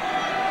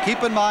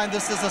 Keep in mind,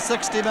 this is a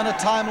 60-minute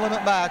time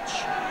limit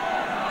match.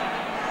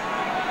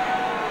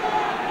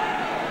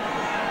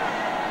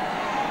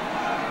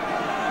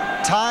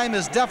 Time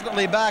is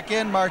definitely back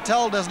in.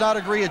 Martel does not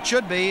agree it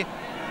should be,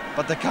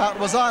 but the count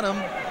was on him.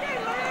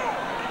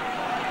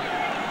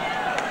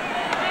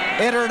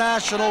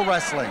 International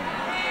wrestling.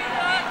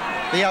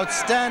 The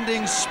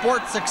outstanding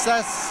sport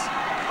success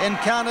in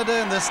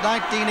Canada in this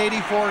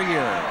 1984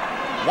 year.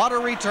 What a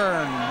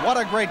return, what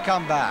a great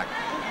comeback.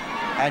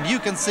 And you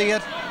can see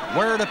it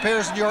where it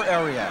appears in your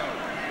area.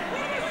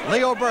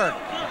 Leo Burke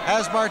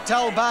has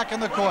Martel back in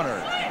the corner.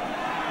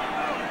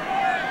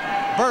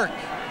 Burke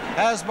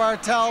has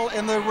Martel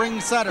in the ring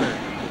center,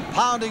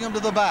 pounding him to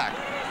the back.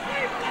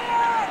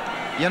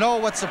 You know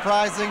what's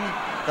surprising?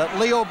 That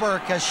Leo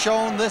Burke has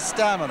shown this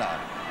stamina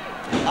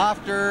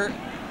after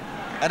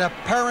an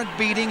apparent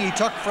beating he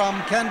took from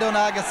Kendo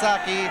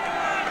Nagasaki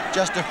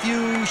just a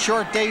few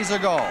short days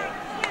ago.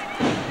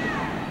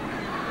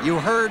 You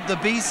heard the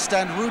Beast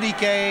and Rudy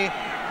K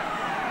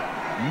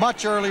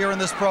much earlier in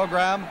this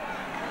program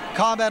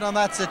comment on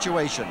that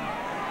situation.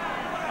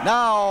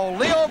 Now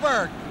Leo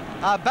Burke,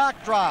 a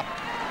backdrop.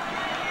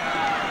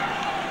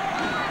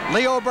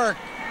 Leo Burke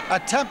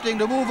attempting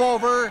to move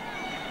over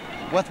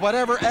with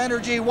whatever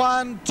energy.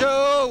 1, 2,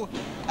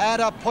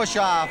 and a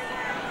push-off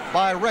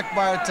by Rick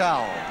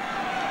Martel.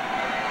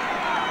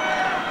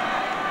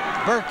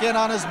 Burke in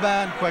on his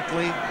man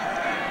quickly.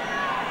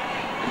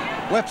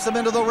 Whips him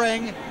into the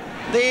ring.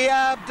 The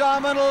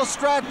abdominal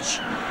stretch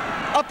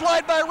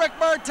applied by Rick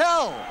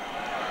Martel.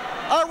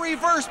 A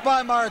reverse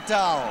by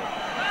Martel.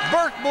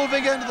 Burke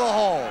moving into the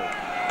hole.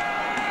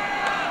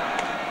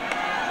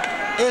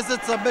 Is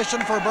it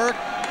submission for Burke?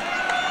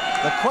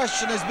 The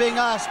question is being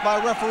asked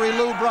by referee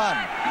Lou Brun.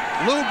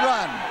 Lou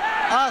Brun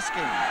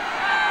asking,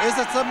 is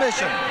it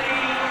submission?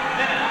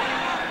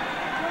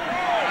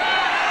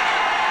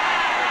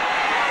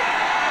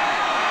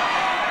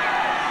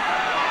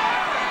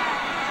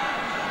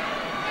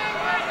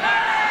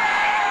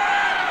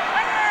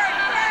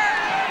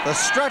 The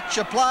stretch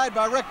applied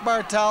by Rick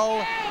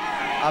Martel.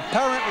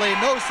 Apparently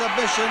no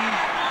submission.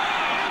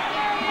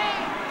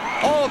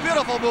 Oh,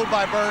 beautiful move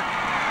by Burke.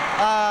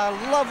 A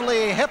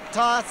lovely hip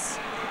toss.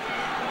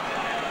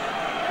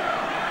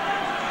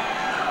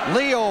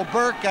 Leo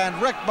Burke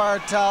and Rick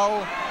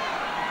Martel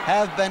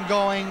have been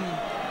going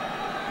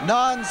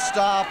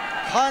non-stop,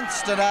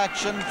 constant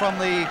action from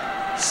the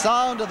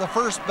sound of the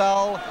first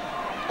bell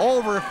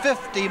over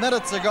 50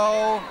 minutes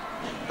ago.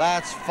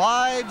 That's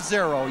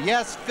 5-0.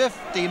 Yes,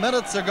 50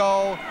 minutes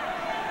ago.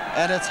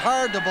 And it's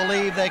hard to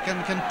believe they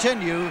can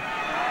continue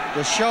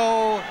to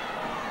show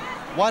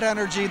what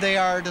energy they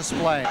are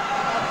displaying.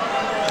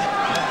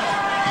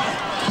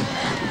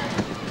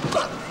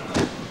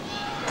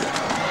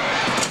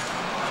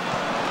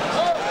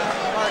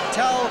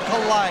 Martel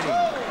colliding.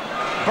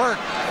 Burke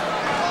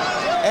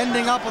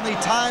ending up on the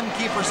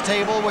timekeeper's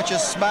table, which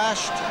is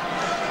smashed.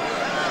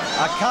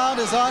 A count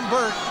is on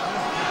Burke,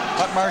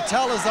 but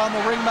Martel is on the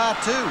ring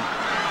mat too.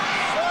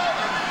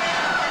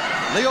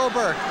 Leo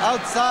Burke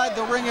outside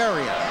the ring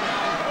area.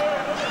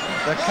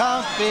 The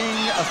count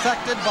being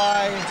affected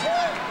by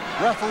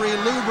referee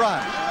Lou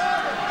Brun.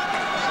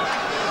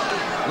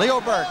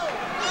 Leo Burke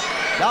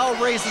now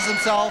raises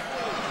himself.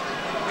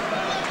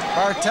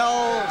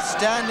 Martel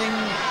standing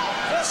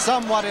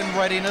somewhat in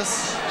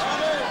readiness.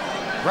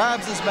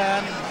 Grabs his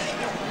man.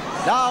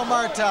 Now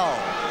Martel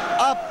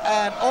up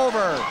and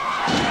over.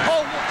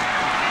 Oh,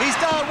 he's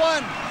down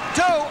 1,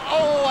 2.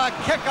 Oh, a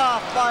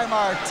kickoff by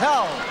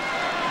Martel.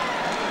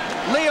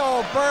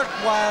 Leo Burke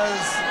was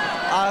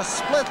a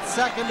split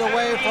second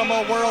away from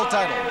a world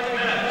title.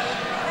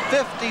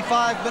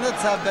 55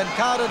 minutes have been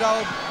counted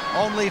out.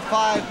 Only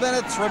 5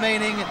 minutes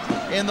remaining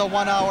in the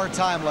 1 hour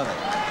time limit.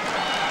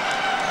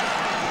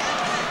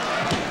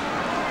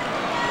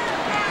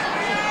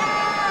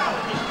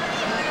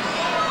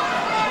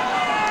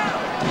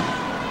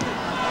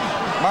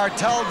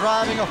 Martel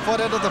driving a foot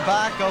into the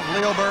back of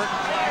Leo Burke.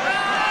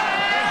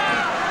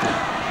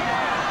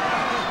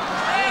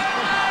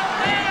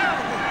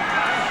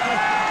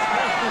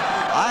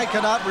 I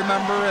cannot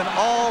remember in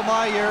all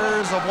my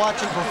years of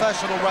watching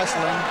professional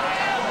wrestling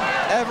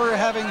ever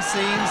having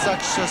seen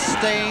such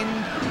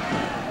sustained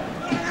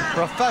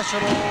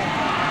professional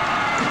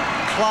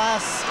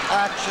class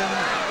action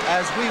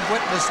as we've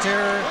witnessed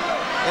here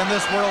in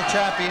this World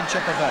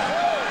Championship event.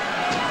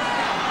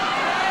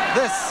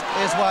 This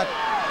is what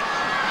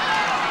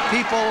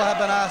people have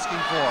been asking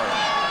for,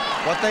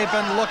 what they've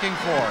been looking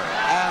for,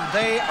 and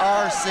they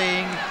are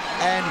seeing,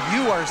 and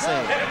you are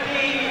seeing.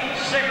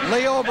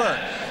 Leo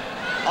Burke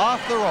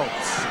off the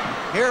ropes.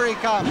 Here he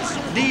comes,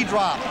 knee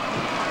drop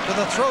to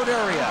the throat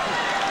area.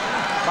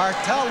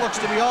 Martel looks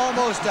to be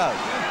almost out.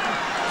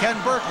 Can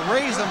Burke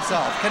raise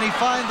himself? Can he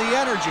find the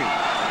energy?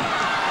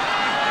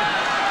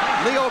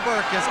 Leo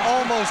Burke is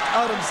almost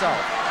out himself.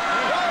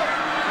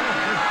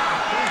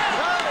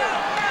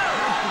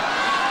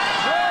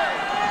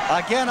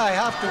 Again, I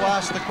have to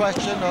ask the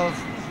question of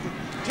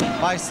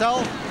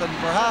myself and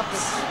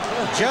perhaps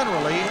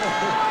generally,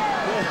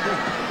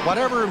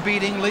 whatever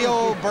beating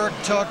Leo Burke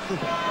took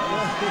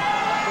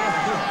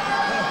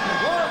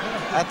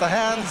at the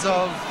hands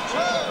of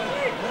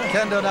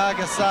Kendo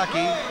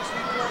Nagasaki,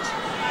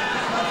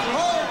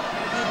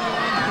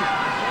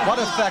 what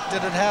effect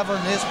did it have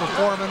on his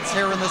performance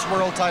here in this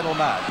world title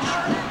match?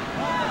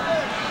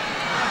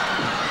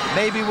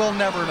 Maybe we'll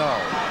never know.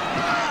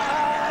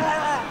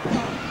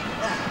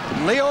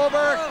 Leo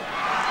Burke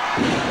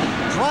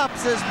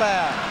drops his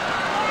bat.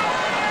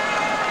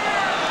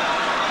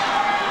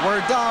 We're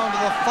down to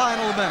the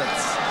final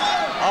minutes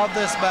of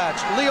this match.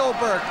 Leo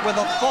Burke with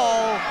a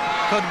fall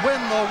could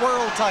win the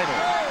world title.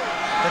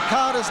 The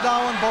count is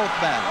now on both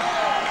men.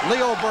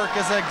 Leo Burke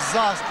is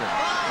exhausted.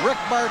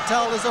 Rick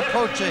Martel is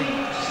approaching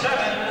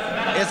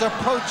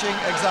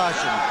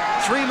exhaustion.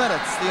 3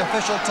 minutes, the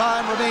official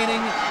time remaining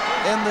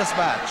in this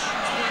match.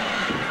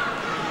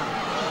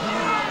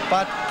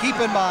 But keep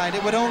in mind,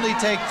 it would only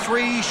take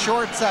 3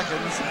 short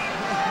seconds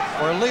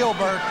for Leo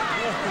Burke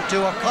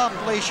to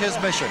accomplish his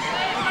mission.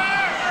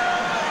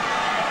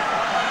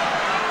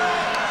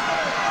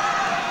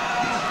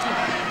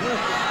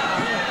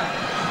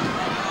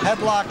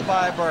 Headlock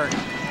by Burke.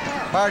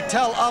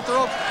 Martel off the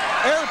rope.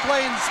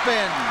 Airplane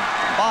spin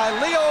by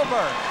Leo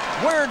Burke.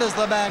 Where does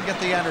the man get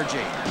the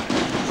energy?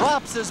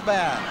 Drops his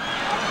band.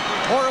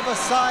 More of a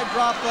side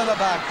drop than a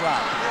back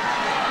drop.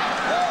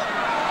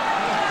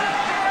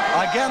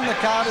 Again, the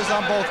count is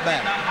on both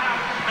men.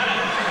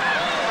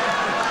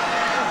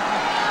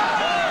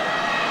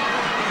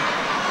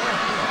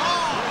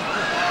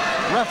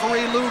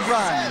 Referee Lou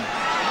Grun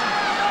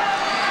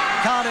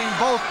counting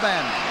both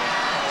men.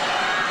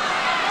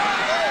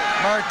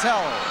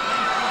 Martel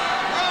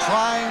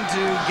trying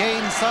to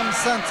gain some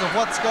sense of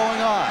what's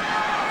going on.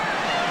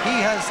 He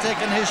has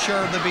taken his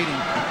share of the beating,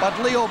 but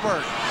Leo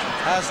Burke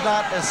has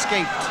not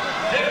escaped.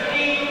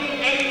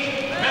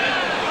 58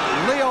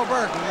 minutes. Leo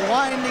Burke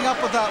winding up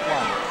with that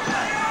one.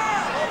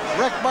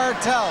 Rick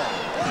Martel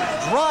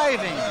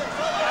driving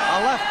a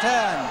left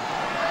hand.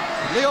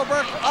 Leo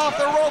Burke off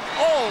the rope.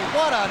 Oh,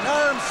 what an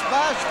arm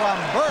smash from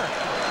Burke.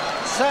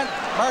 Sent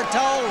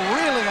Martel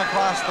reeling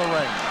across the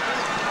ring.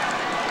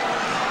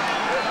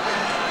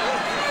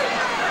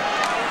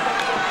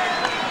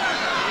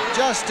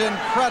 Just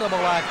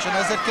incredible action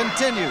as it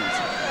continues.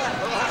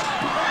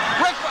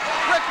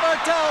 Rick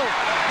Martel,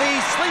 the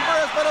sleeper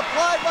has been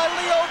applied by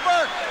Leo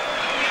Burke.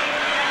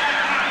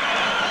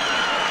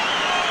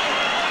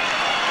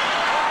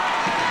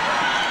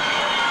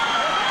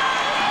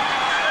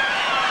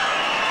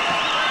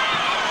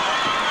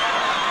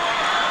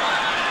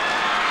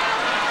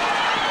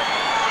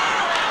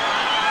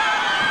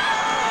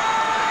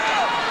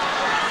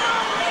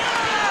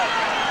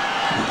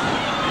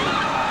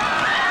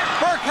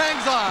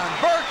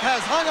 Burke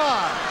has hung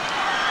on.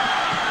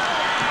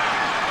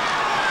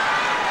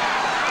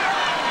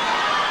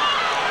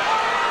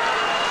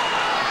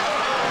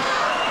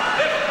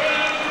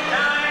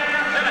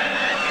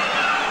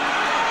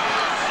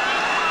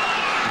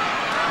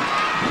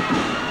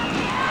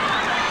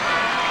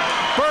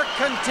 Burke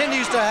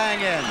continues to hang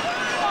in.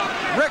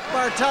 Rick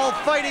Martel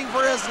fighting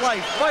for his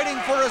life, fighting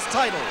for his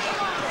title.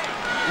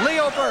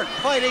 Leo Burke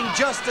fighting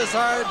just as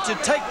hard to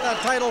take that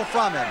title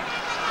from him.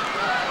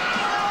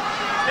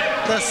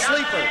 The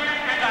sleeper.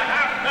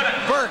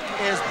 Burke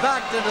is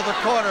backed into the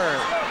corner.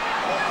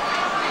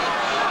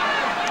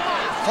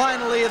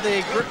 Finally,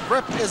 the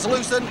grip is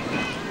loosened.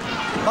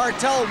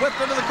 Martel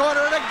whipped into the corner,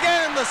 and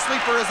again the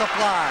sleeper is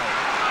applied.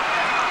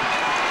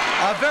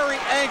 A very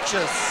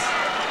anxious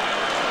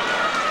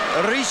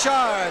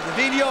Richard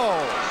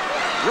Vigneault.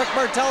 Rick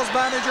Martel's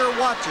manager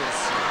watches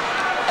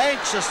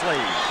anxiously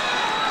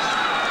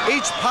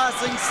each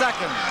passing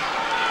second.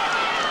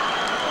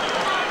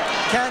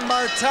 Can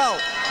Martel?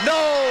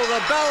 No,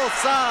 the bell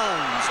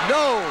sounds.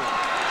 No.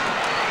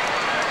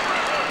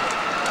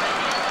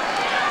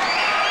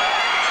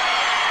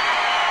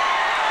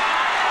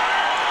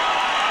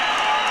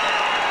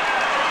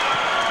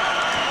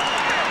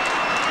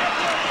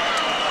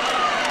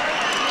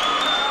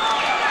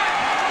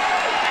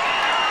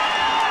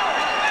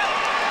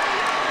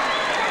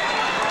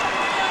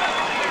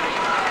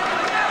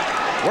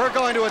 We're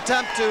going to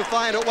attempt to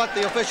find out what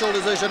the official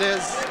decision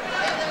is.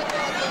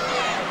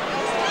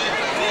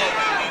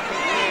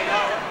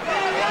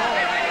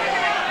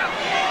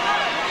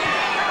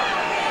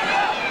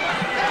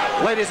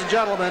 Ladies and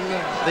gentlemen,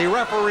 the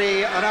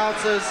referee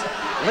announces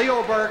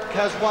Leo Burke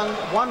has won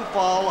one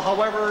fall.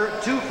 However,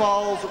 2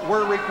 falls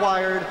were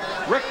required.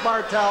 Rick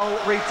Martel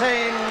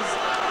retains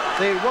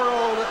the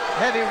World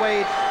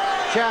Heavyweight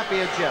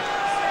Championship.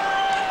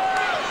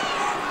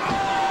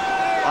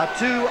 A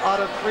 2 out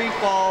of 3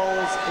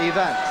 falls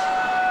event.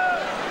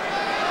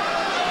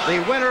 The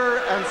winner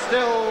and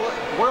still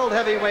World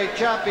Heavyweight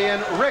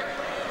Champion, Rick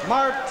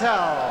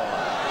Martel.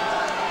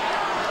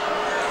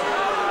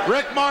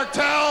 Rick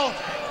Martel,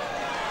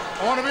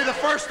 I want to be the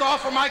first to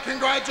offer my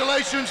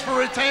congratulations for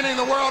retaining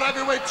the World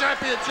Heavyweight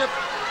Championship.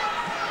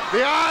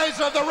 The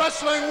eyes of the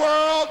wrestling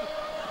world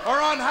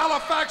are on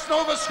Halifax,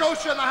 Nova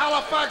Scotia, and the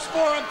Halifax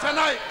Forum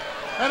tonight.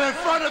 And in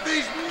front of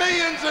these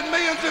millions and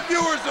millions of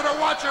viewers that are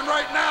watching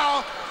right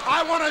now,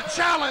 I want to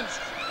challenge.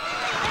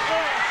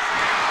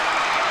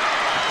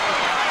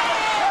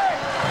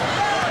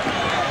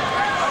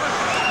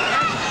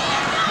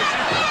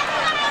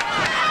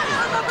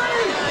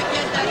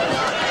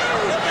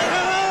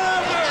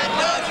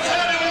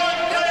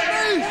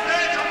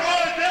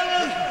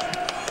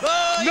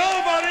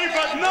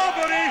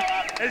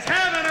 Is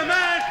having a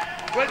match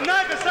with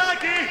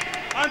Nagasaki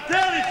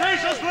until he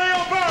faces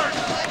Leo Burke.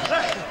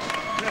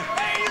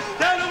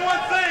 Tell him one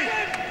thing,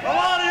 a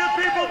lot of you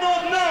people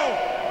don't know.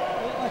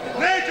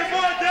 Nature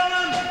Boy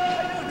Dillon,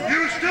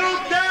 you stoop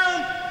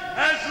down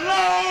as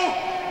low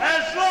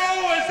as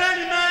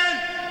any man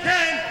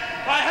can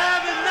by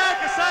having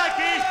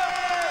Nagasaki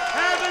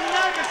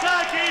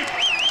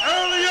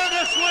earlier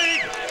this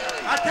week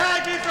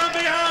attack me from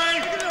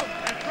behind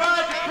and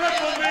try to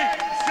cripple me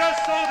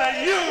just so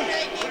that you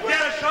get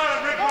a shot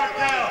at Rick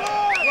Martel.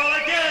 Well,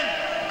 again,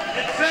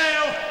 it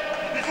failed.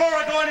 Before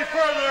I go any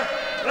further,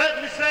 let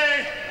me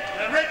say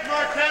that Rick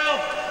Martel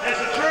is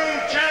a true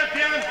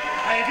champion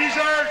and he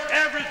deserves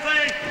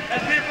everything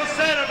that people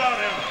said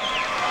about him.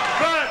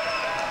 But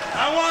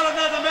I want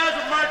another match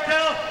with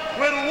Martel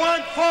with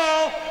 1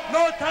 fall,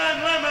 no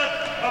time limit.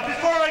 But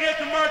before I get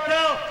to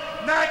Martel,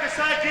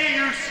 Nagasaki,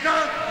 you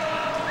skunk!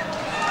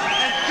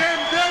 And Jim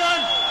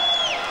Dillon,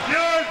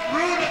 you're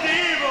root of the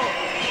evil.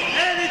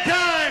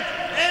 Anytime,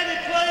 any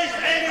place,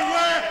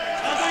 anywhere,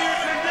 under your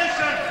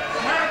condition,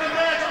 have a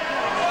match.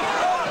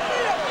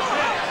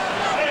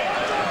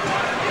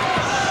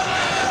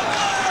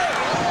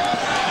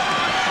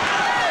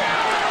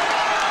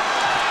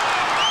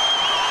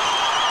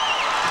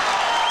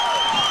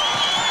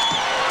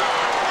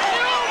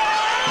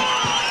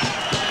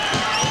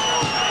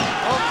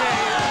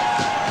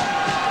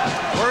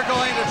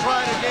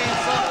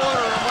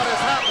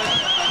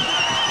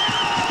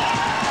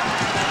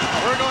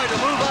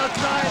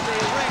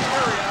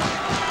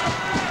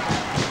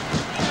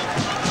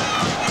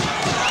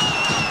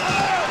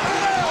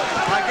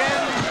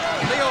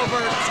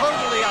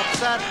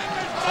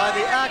 By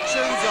the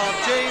actions of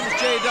James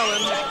J.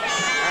 Dillon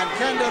and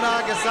Kendo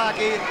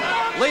Nagasaki.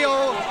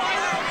 Leo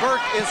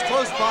Burke is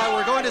close by.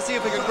 We're going to see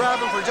if we can grab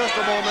him for just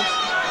a moment.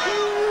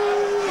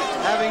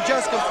 Having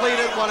just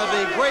completed one of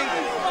the great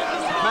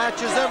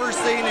matches ever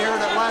seen here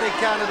in Atlantic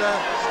Canada.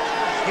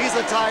 He's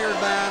a tired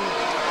man.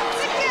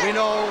 We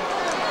know.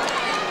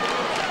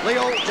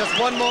 Leo, just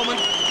one moment.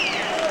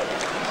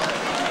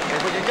 If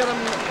we can get him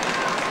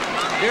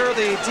near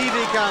the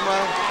TV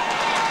camera.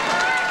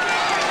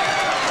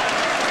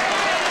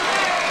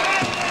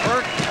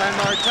 Burke and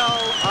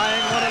Martel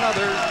eyeing one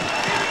another,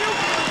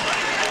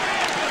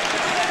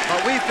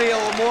 but we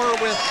feel more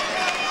with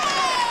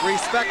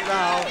respect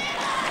now.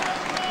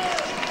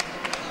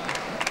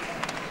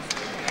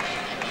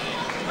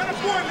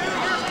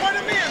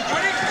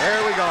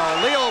 There we go,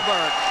 Leo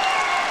Burke,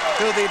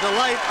 to the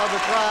delight of the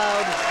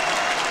crowd.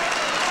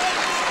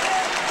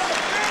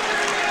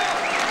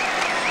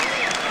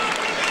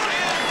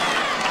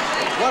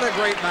 What a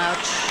great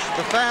match.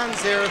 The fans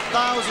here,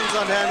 thousands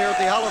on hand here at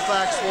the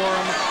Halifax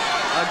Forum,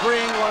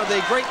 agreeing one of the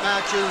great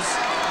matches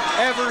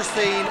ever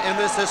seen in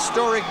this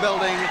historic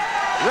building.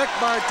 Rick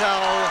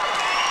Martel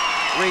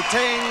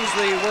retains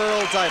the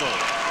world title.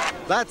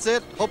 That's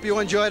it. Hope you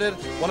enjoyed it.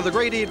 One of the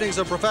great evenings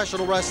of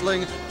professional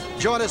wrestling.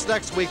 Join us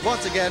next week.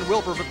 Once again,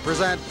 we'll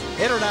present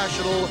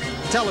International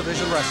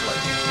Television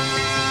Wrestling.